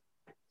 efficient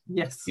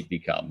it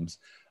becomes.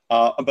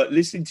 But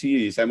listening to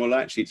you saying, well,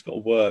 actually, it's got to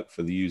work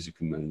for the user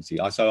community.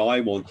 So I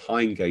want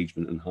high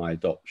engagement and high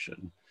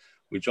adoption,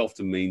 which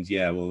often means,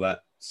 that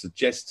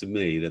suggests to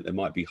me that there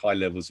might be high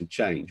levels of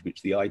change,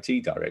 which the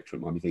IT director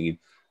might be thinking,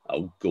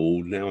 oh,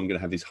 God, now I'm going to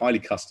have this highly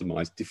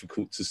customized,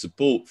 difficult to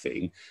support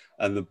thing.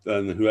 And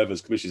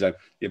whoever's commissioned saying,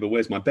 yeah, but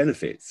where's my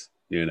benefits?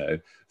 You know,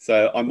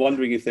 so I'm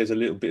wondering if there's a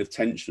little bit of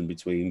tension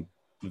between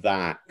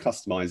that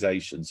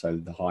customization, so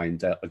the high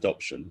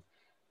adoption,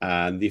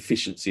 and the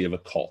efficiency of a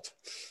COT.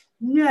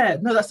 Yeah,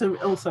 no, that's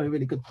also a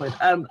really good point.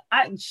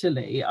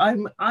 Actually,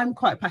 I'm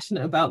quite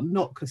passionate about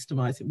not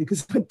customizing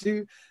because I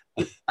do.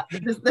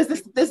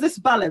 There's this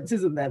balance,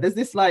 isn't there? There's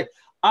this like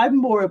I'm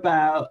more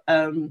about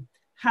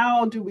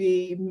how do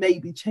we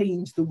maybe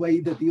change the way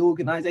that the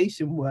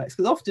organization works?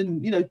 Because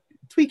often,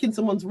 tweaking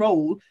someone's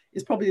role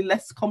is probably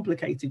less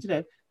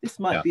complicated. This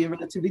might be a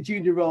relatively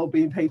junior role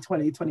being paid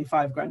 20,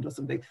 25 grand or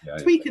something.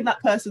 Tweaking that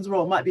person's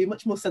role might be a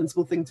much more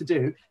sensible thing to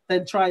do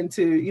than trying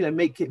to,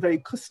 make it very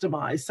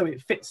customized so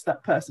it fits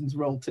that person's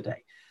role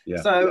today.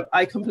 So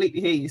I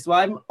completely hear you. So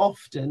I'm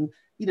often,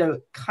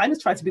 kind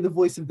of trying to be the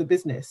voice of the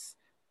business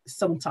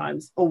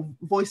sometimes, or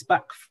voice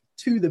back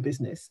to the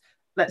business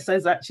that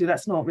says, actually,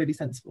 that's not really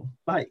sensible.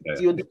 Like,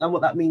 do you understand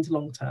what that means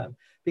long term?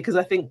 Because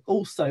I think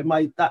also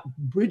that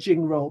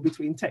bridging role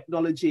between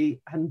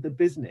technology and the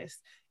business,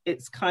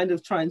 it's kind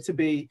of trying to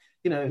be,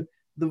 the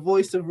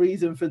voice of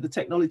reason for the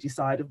technology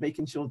side of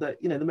making sure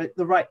that,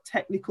 the right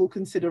technical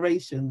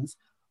considerations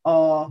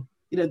are,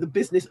 the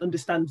business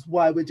understands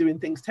why we're doing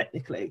things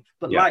technically,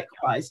 but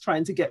likewise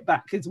trying to get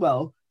back as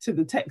well to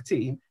the tech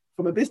team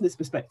from a business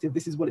perspective,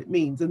 this is what it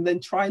means. And then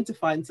trying to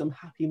find some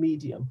happy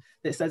medium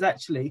that says,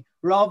 actually,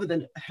 rather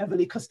than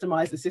heavily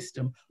customize the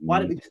system, why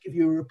don't we just give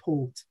you a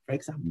report, for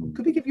example?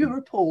 Could we give you a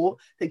report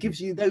that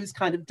gives you those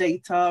kind of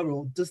data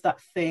or does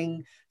that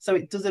thing? So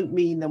it doesn't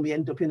mean then we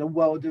end up in a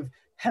world of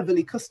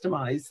heavily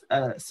customized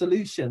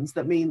solutions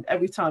that mean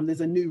every time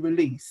there's a new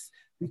release,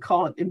 we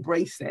can't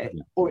embrace it,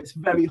 or it's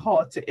very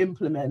hard to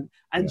implement,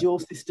 and your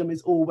system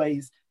is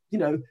always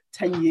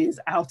 10 years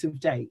out of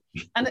date.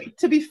 And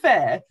to be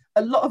fair,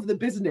 a lot of the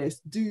business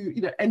do,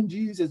 end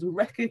users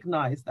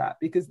recognize that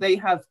because they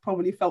have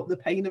probably felt the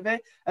pain of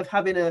it, of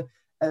having a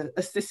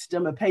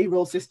system, a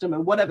payroll system,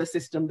 and whatever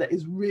system that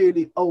is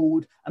really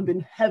old and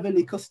been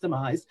heavily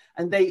customized.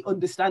 And they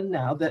understand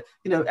now that,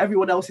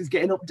 everyone else is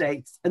getting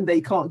updates and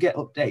they can't get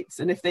updates.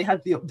 And if they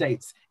had the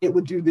updates, it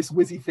would do this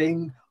whizzy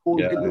thing,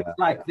 or it looks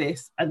like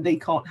this, and they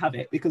can't have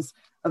it because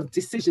of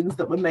decisions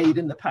that were made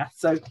in the past.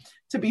 So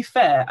to be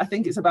fair, I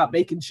think it's about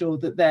making sure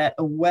that they're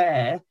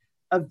aware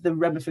of the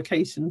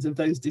ramifications of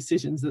those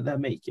decisions that they're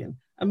making.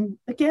 And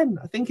again,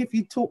 I think if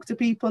you talk to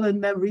people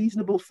and they're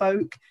reasonable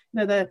folk,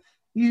 they're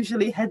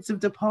usually heads of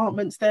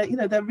departments,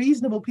 they're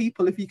reasonable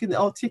people. If you can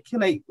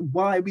articulate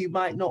why we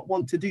might not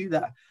want to do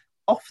that.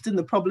 Often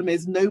the problem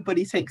is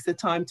nobody takes the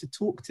time to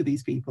talk to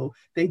these people.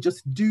 They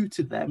just do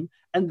to them.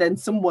 And then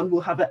someone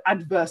will have an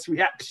adverse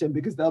reaction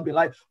because they'll be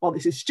like, well,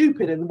 this is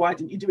stupid. And why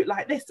didn't you do it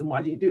like this? And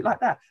why didn't you do it like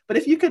that? But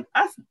if you could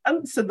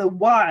answer the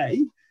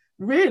why,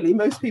 really,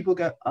 most people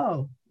go,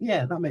 oh,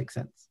 yeah, that makes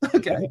sense.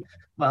 Okay.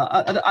 Well,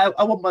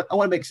 I want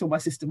to make sure my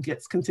system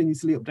gets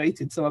continuously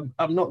updated. So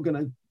I'm not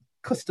going to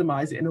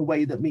customize it in a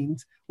way that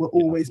means we'll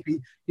always be,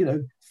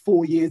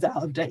 4 years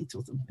out of date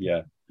or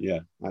something. Yeah,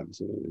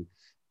 absolutely.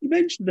 You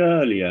mentioned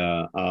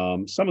earlier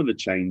some of the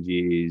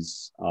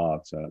changes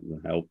are to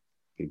help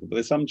people, but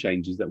there's some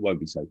changes that won't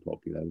be so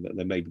popular, that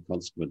there may be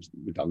consequence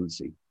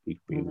redundancy,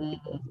 people being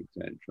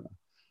etc.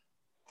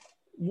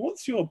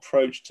 What's your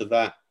approach to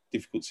that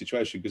difficult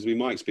situation? Because we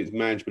might expect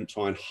management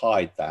try and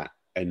hide that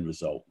end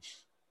result,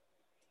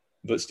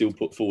 but still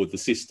put forward the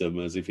system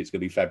as if it's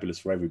going to be fabulous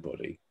for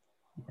everybody.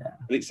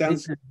 And it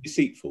sounds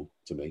deceitful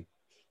to me.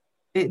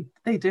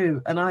 They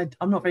do, and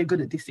I'm not very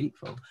good at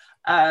deceitful.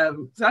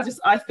 So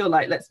I feel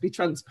like let's be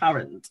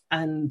transparent.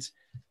 And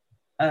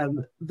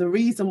the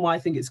reason why I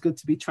think it's good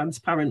to be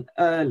transparent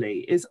early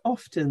is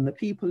often the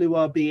people who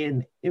are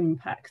being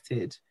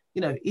impacted,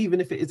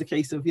 even if it is a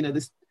case of,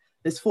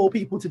 there's 4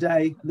 people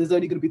today, and there's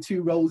only going to be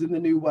 2 roles in the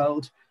new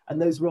world, and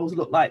those roles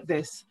look like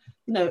this,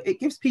 it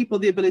gives people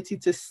the ability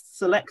to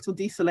select or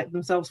deselect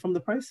themselves from the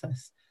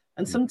process.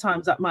 And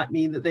sometimes that might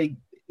mean that they've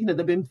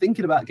been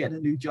thinking about getting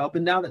a new job,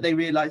 and now that they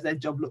realize their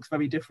job looks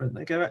very different,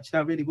 they go, actually,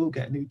 I really will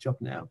get a new job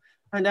now.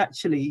 And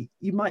actually,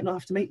 you might not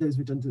have to make those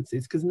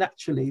redundancies because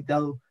naturally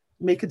they'll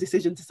make a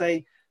decision to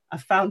say, I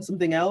found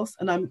something else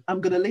and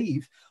I'm going to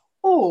leave.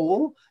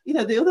 Or,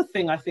 the other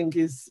thing I think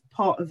is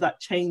part of that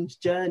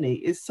change journey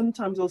is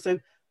sometimes also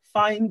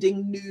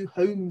finding new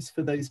homes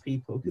for those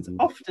people, because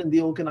often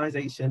the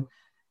organization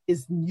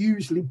is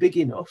usually big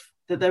enough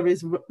that there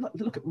is,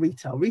 look at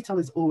retail. Retail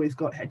has always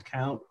got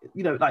headcount,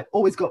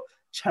 always got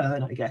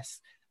churn, I guess.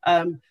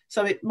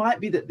 So it might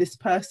be that this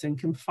person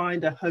can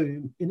find a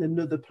home in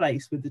another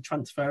place with the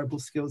transferable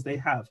skills they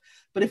have.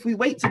 But if we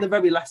wait to the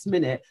very last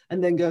minute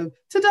and then go,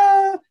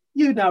 ta-da,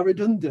 you're now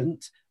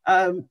redundant,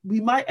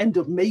 we might end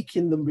up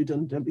making them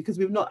redundant because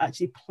we've not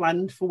actually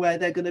planned for where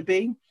they're going to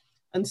be.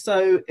 And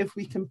so if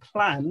we can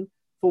plan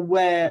for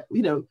where,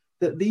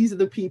 that these are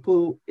the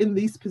people in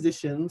these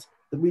positions,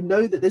 that we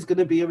know that there's going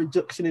to be a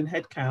reduction in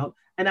headcount,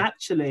 and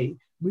actually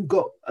we've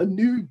got a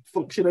new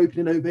function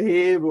opening over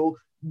here or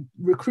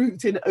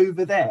recruiting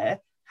over there,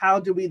 how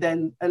do we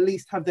then at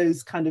least have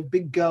those kind of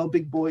big girl,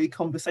 big boy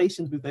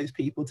conversations with those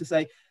people to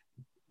say,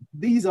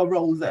 these are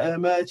roles that are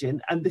emerging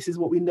and this is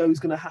what we know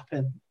is going to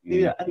happen,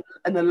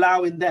 and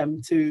allowing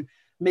them to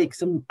make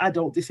some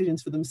adult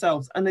decisions for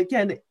themselves. And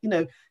again,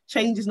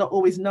 change is not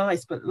always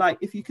nice, but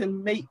if you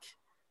can make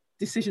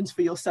decisions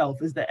for yourself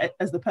as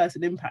the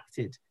person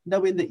impacted,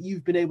 knowing that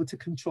you've been able to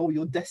control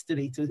your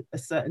destiny to a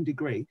certain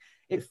degree,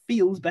 it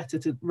feels better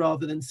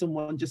rather than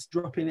someone just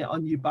dropping it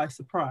on you by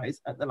surprise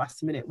at the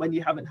last minute when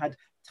you haven't had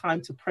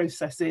time to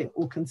process it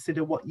or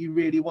consider what you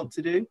really want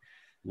to do.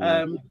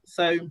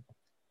 So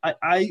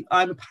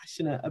I'm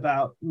passionate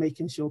about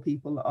making sure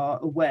people are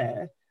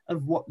aware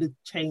of what the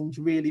change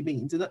really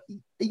means. And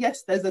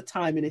yes, there's a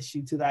timing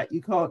issue to that.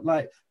 You can't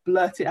like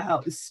blurt it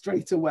out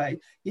straight away.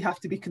 You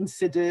have to be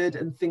considered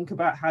and think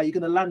about how you're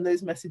going to land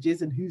those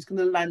messages and who's going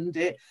to land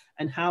it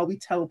and how we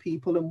tell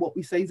people and what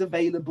we say is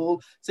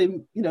available. So,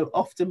 you know,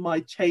 often my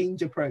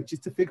change approach is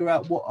to figure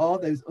out what are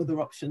those other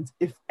options,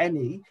 if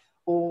any,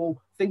 or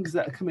things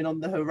that are coming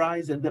on the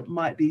horizon that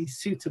might be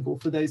suitable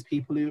for those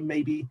people who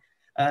may be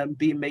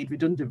being made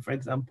redundant, for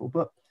example.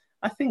 But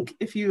I think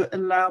if you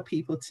allow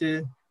people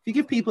to, if you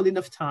give people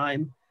enough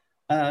time,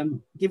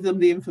 give them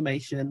the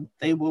information,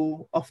 they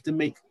will often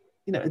make,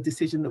 you know, a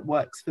decision that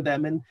works for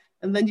them. And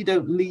then you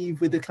don't leave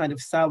with a kind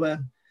of sour,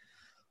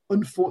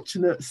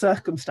 unfortunate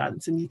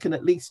circumstance, and you can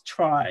at least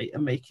try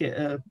and make it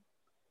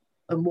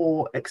a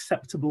more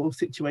acceptable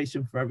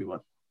situation for everyone.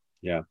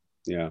 Yeah.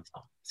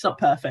 It's not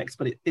perfect,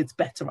 but it's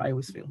better, I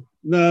always feel.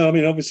 No, I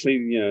mean, obviously,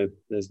 you know,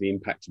 there's the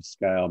impact of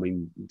scale. I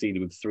mean,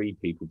 dealing with 3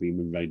 people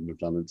being made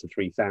redundant to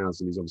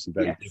 3,000 is obviously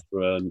very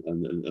different,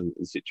 and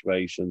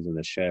situations and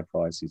their share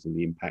prices and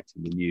the impact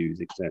in the news,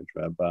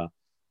 etc. But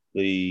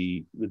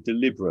the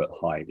deliberate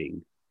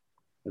hiding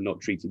and not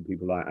treating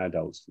people like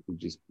adults,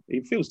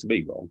 it feels to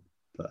me wrong,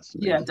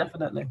 personally. Yeah,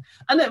 definitely.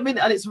 And I mean,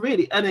 and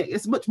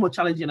it's much more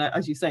challenging,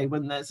 as you say,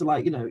 when there's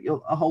like, you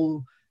know, a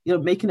whole, you know,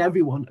 making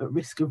everyone at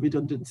risk of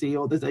redundancy,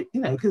 or there's a,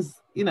 you know,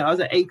 because, you know, I was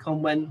at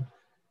Acon when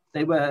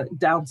they were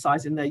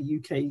downsizing their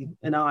UK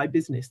and Ireland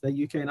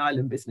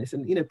business,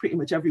 and, you know, pretty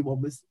much everyone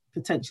was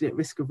potentially at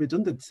risk of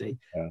redundancy.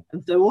 Yeah.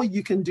 And so all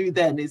you can do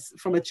then is,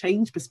 from a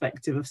change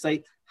perspective, of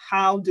say,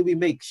 how do we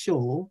make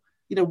sure,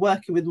 you know,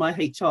 working with my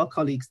HR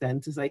colleagues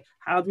then to say,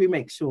 how do we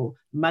make sure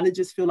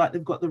managers feel like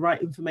they've got the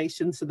right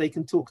information so they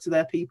can talk to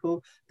their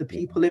people, the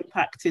people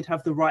impacted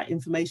have the right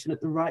information at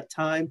the right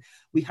time,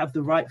 we have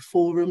the right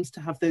forums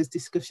to have those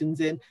discussions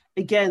in.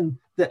 Again,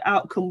 the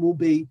outcome will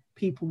be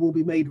people will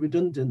be made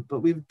redundant, but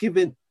we've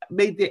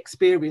made the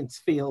experience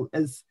feel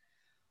as,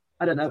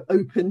 I don't know,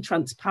 open,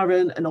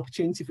 transparent, an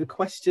opportunity for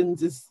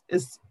questions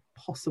as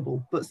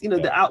possible. But, you know,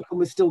 the outcome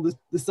was still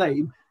the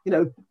same. You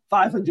know,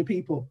 500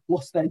 people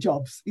lost their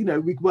jobs. You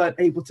know, we weren't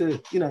able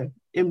to, you know,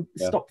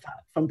 stop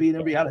that from being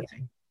a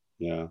reality.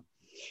 Yeah.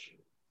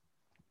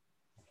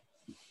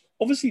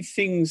 Obviously,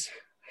 things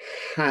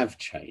have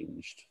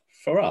changed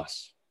for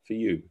us, for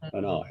you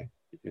and I,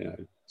 you know.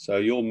 So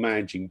you're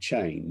managing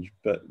change,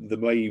 but the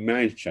way you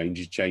manage change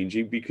is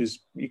changing because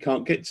you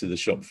can't get to the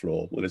shop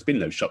floor. Well, there's been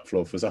no shop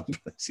floor for some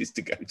places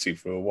to go to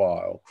for a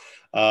while.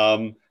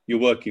 You're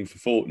working for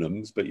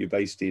Fortnum's, but you're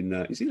based in,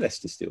 is it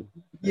Leicester still?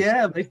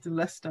 Yeah, based in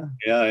Leicester.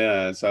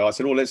 Yeah. So I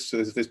said, oh, let's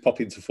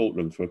pop into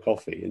Fortnum's for a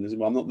coffee. And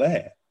well, I'm not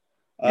there.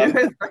 Yeah,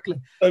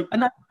 exactly.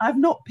 And I've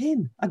not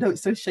been. I know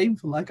it's so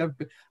shameful. Like I've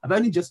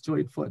only just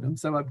joined Fortnum,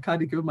 so I'm kind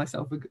of giving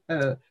myself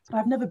but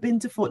I've never been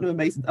to Fortnum and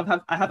Masons.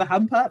 I have a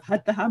hamper. I've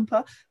had the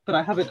hamper, but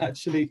I haven't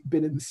actually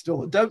been in the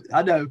store.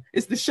 I know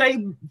it's the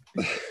shame.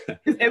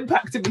 It's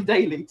impacted me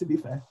daily, to be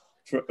fair.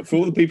 For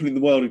all the people in the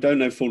world who don't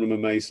know Fortnum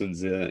and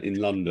Masons in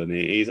London,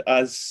 it is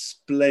a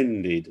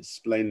splendid,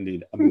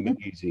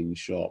 amazing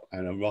shop,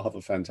 and a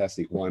rather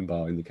fantastic wine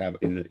bar in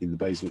the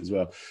basement as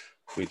well,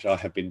 which I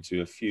have been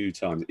to a few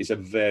times. It's a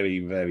very,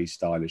 very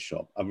stylish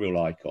shop, a real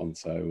icon.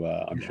 So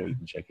I'm sure you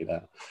can check it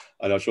out,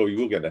 and I'm sure you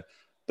will get there.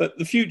 But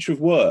the future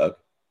of work,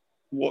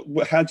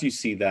 how do you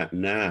see that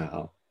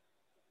now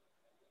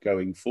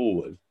going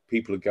forward?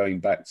 People are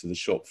going back to the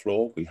shop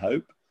floor, we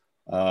hope.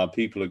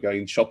 People are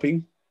going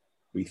shopping,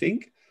 we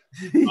think.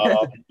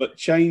 But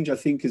change, I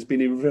think, has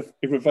been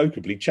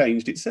irrevocably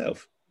changed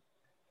itself.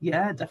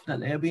 Yeah,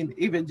 definitely. I mean,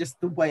 even just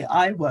the way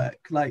I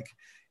work, like,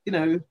 you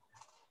know,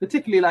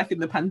 particularly like in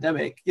the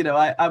pandemic, you know,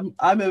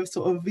 I'm a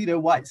sort of, you know,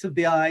 whites of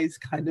the eyes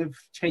kind of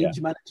change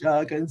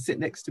manager, go and sit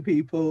next to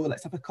people,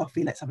 let's have a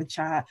coffee, let's have a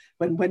chat.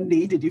 When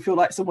needed, you feel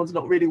like someone's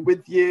not really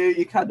with you,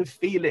 you kind of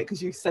feel it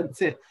because you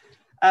sense it.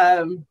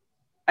 And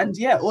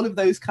yeah, all of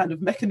those kind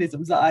of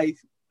mechanisms that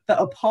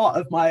are part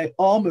of my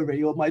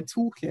armory or my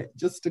toolkit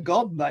just are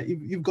gone. Like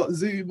you've got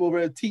Zoom or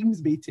a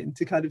Teams meeting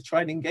to kind of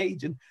try and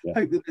engage and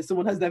hope that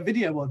someone has their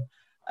video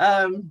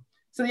on.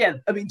 So yeah,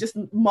 I mean, just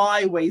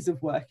my ways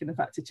of working have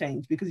had to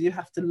change because you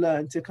have to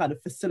learn to kind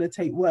of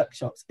facilitate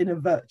workshops in a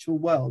virtual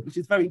world, which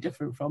is very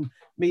different from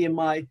me and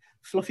my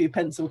fluffy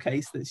pencil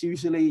case that's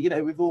usually, you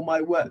know, with all my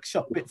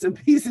workshop bits and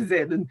pieces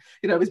in, and,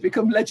 you know, has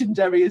become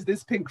legendary as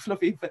this pink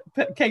fluffy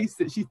case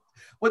that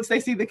once they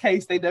see the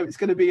case, they know it's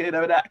going to be, you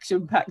know, an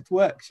action-packed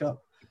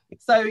workshop.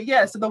 So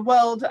yeah, so the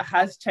world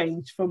has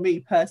changed for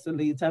me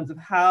personally in terms of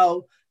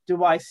how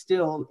do I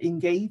still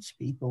engage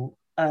people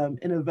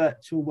in a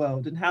virtual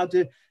world, and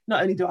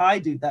not only do I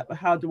do that, but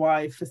how do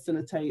I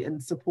facilitate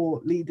and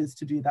support leaders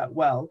to do that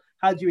well?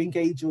 How do you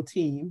engage your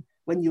team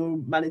when you're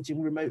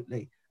managing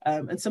remotely?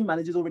 And some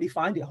managers already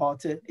find it hard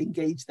to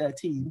engage their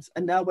teams.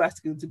 And now we're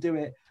asking them to do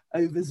it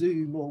over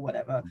Zoom or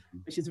whatever,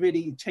 which is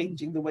really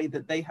changing the way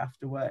that they have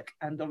to work.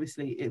 And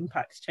obviously it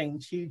impacts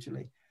change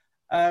hugely.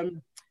 I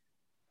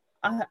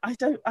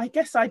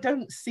guess I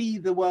don't see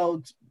the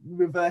world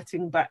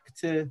reverting back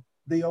to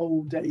the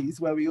old days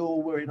where we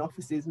all were in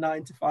offices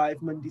 9 to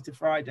 5, Monday to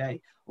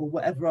Friday, or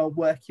whatever our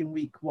working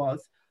week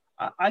was.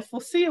 I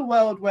foresee a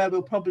world where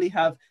we'll probably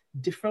have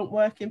different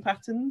working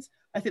patterns.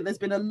 I think there's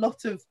been a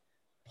lot of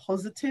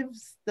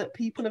positives that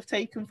people have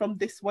taken from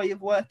this way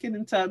of working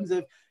in terms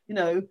of,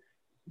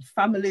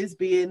 families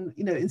being,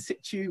 in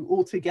situ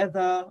all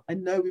together. I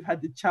know we've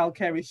had the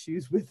childcare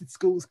issues with the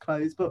schools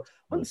closed, but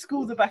once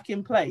schools are back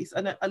in place,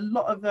 and a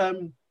lot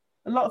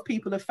of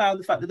people have found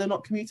the fact that they're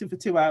not commuting for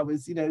 2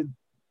 hours,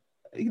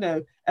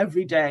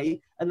 every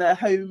day, and they're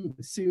home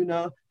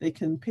sooner. They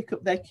can pick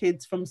up their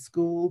kids from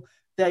school.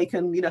 They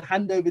can,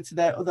 hand over to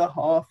their other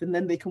half, and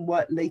then they can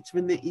work later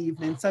in the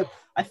evening. So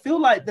I feel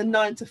like the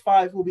 9 to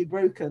 5 will be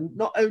broken.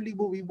 Not only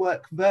will we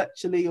work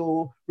virtually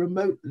or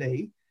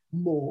remotely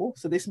more,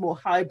 so this more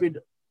hybrid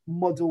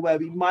model where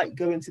we might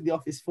go into the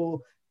office for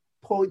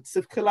points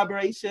of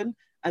collaboration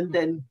and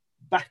then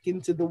back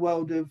into the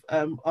world of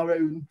our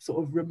own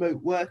sort of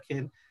remote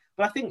working.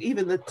 But I think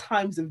even the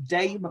times of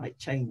day might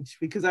change,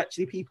 because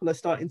actually people are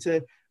starting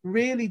to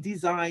really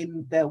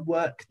design their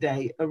work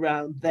day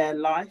around their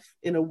life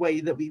in a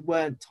way that we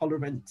weren't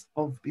tolerant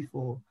of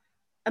before.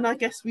 And I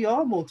guess we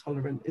are more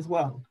tolerant as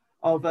well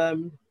of,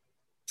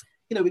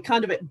 we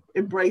kind of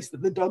embrace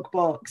that the dog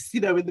barks,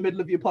 in the middle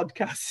of your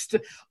podcast,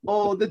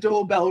 or the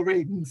doorbell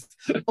rings,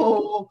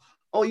 or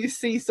you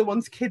see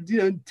someone's kid,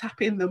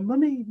 tapping the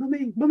mummy,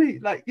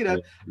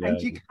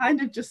 and you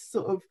kind of just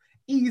sort of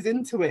ease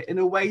into it in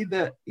a way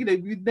that,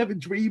 you'd never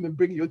dream of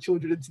bringing your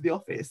children into the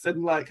office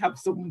and like have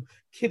some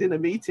kid in a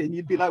meeting.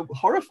 You'd be like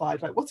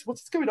horrified, like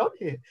what's going on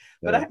here?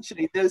 But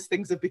actually those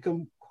things have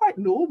become quite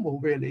normal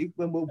really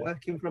when we're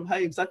working from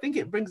home. So I think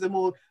it brings a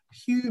more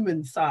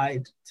human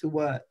side to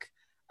work,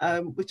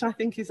 which I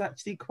think is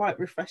actually quite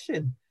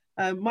refreshing.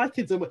 My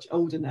kids are much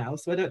older now,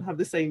 so I didn't have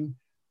the same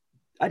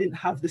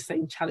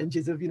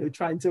challenges of,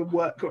 trying to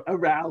work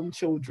around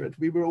children.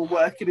 We were all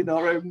working in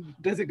our own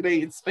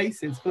designated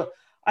spaces. But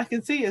I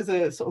can see as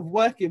a sort of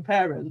working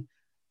parent,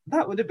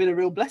 that would have been a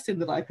real blessing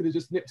that I could have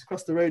just nipped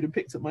across the road and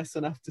picked up my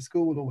son after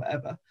school or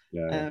whatever.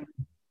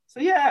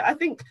 I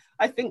think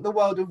the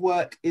world of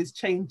work is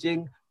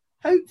changing,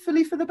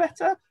 hopefully for the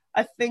better.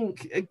 I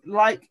think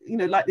like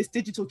this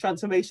digital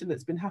transformation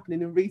that's been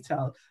happening in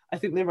retail, I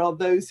think there are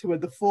those who are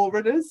the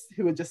forerunners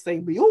who are just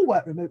saying we all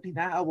work remotely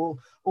now,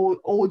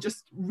 or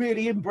just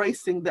really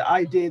embracing the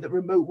idea that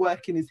remote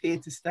working is here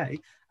to stay.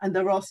 And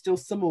there are still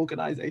some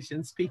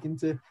organizations, speaking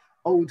to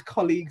old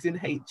colleagues in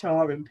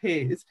HR and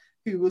peers,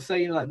 who will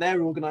say, like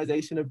their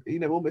organization of,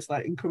 almost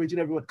like encouraging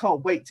everyone,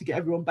 can't wait to get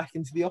everyone back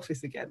into the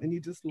office again. And you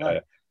just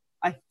like,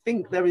 I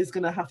think there is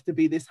going to have to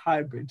be this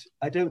hybrid.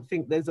 I don't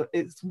think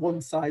it's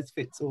one size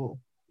fits all.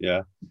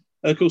 Yeah.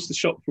 And of course, the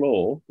shop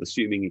floor,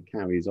 assuming it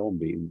carries on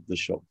being the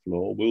shop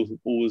floor, will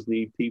always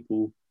need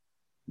people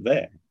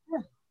there.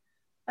 Yeah.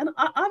 And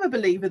I'm a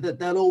believer that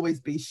there'll always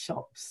be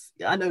shops.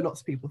 I know lots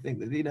of people think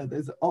that,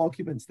 there's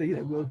arguments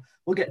that,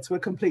 we'll get to a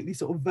completely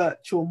sort of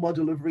virtual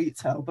model of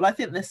retail. But I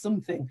think there's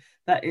something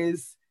that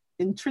is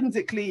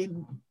intrinsically,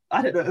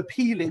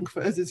 appealing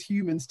for us as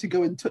humans to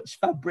go and touch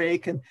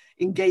fabric and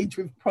engage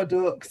with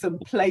products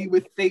and play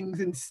with things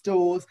in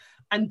stores.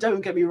 And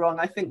don't get me wrong,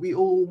 I think we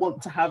all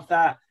want to have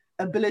that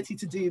ability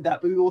to do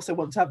that, but we also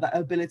want to have that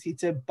ability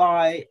to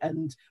buy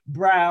and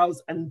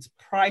browse and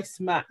price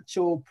match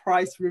or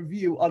price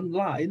review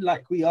online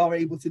like we are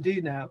able to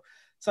do now.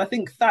 So I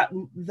think that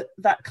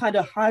kind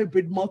of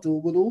hybrid model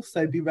will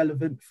also be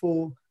relevant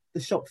for the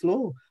shop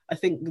floor. I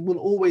think we'll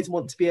always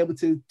want to be able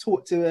to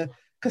talk to a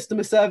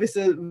customer service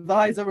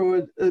advisor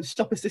or a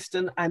shop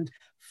assistant and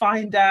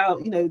find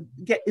out,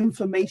 get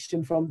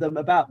information from them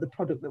about the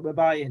product that we're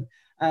buying.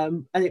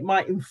 And it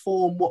might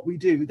inform what we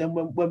do then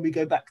when we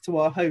go back to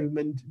our home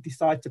and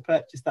decide to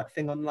purchase that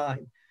thing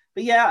online.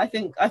 But yeah, I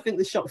think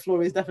the shop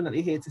floor is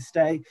definitely here to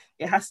stay.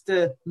 It has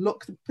to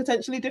look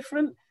potentially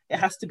different. It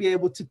has to be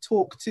able to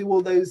talk to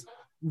all those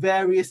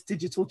various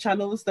digital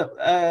channels that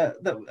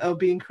are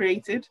being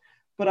created.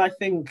 But I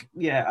think,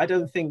 I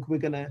don't think we're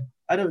gonna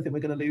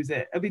lose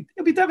it.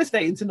 It'd be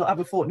devastating to not have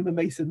a Fortnum and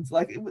Masons,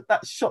 like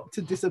that shop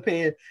to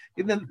disappear.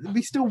 And then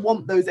we still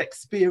want those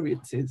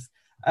experiences,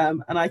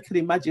 and I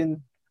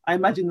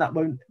imagine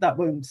that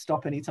won't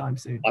stop anytime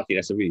soon. I think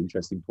that's a really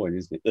interesting point,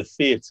 isn't it? The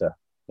theatre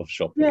of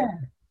shopping,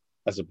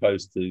 as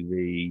opposed to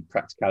the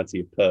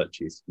practicality of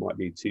purchase, might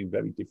be two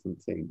very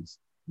different things.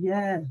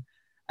 Yeah.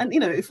 And,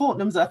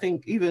 Fortnum's, I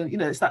think, even,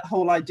 it's that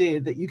whole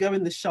idea that you go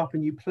in the shop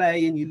and you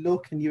play and you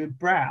look and you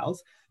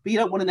browse, but you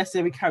don't want to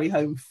necessarily carry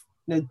home,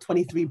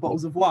 23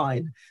 bottles of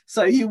wine.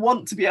 So you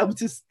want to be able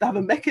to have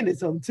a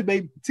mechanism to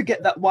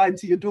get that wine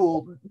to your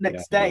door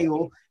next day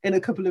or in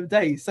a couple of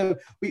days. So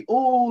we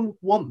all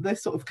want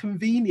this sort of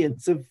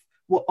convenience of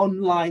what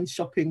online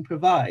shopping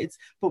provides,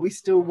 but we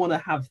still want to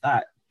have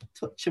that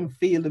touch and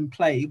feel and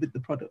play with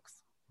the products.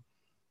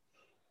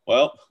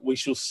 Well, we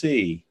shall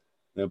see.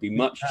 There'll be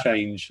much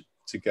change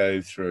to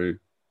go through.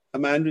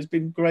 Amanda, it's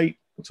been great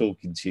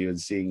talking to you and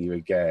seeing you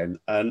again.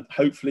 And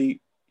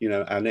hopefully, you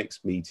know, our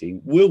next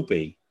meeting will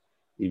be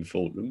in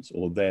Fortnum's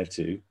or there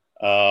too.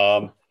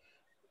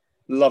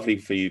 Lovely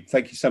for you.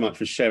 Thank you so much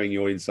for sharing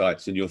your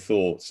insights and your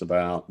thoughts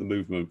about the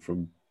movement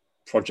from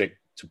project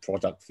to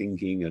product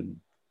thinking and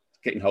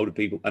getting hold of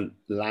people and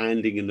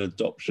landing an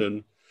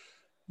adoption,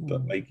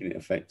 but making it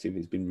effective.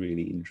 It's been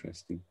really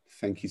interesting.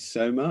 Thank you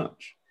so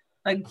much.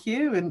 Thank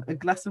you. And a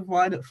glass of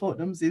wine at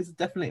Fortnum's is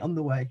definitely on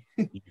the way.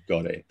 You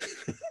got it.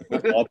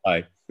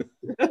 Bye.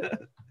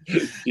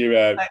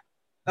 Cheerio.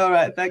 All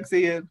right. Thanks,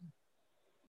 Ian.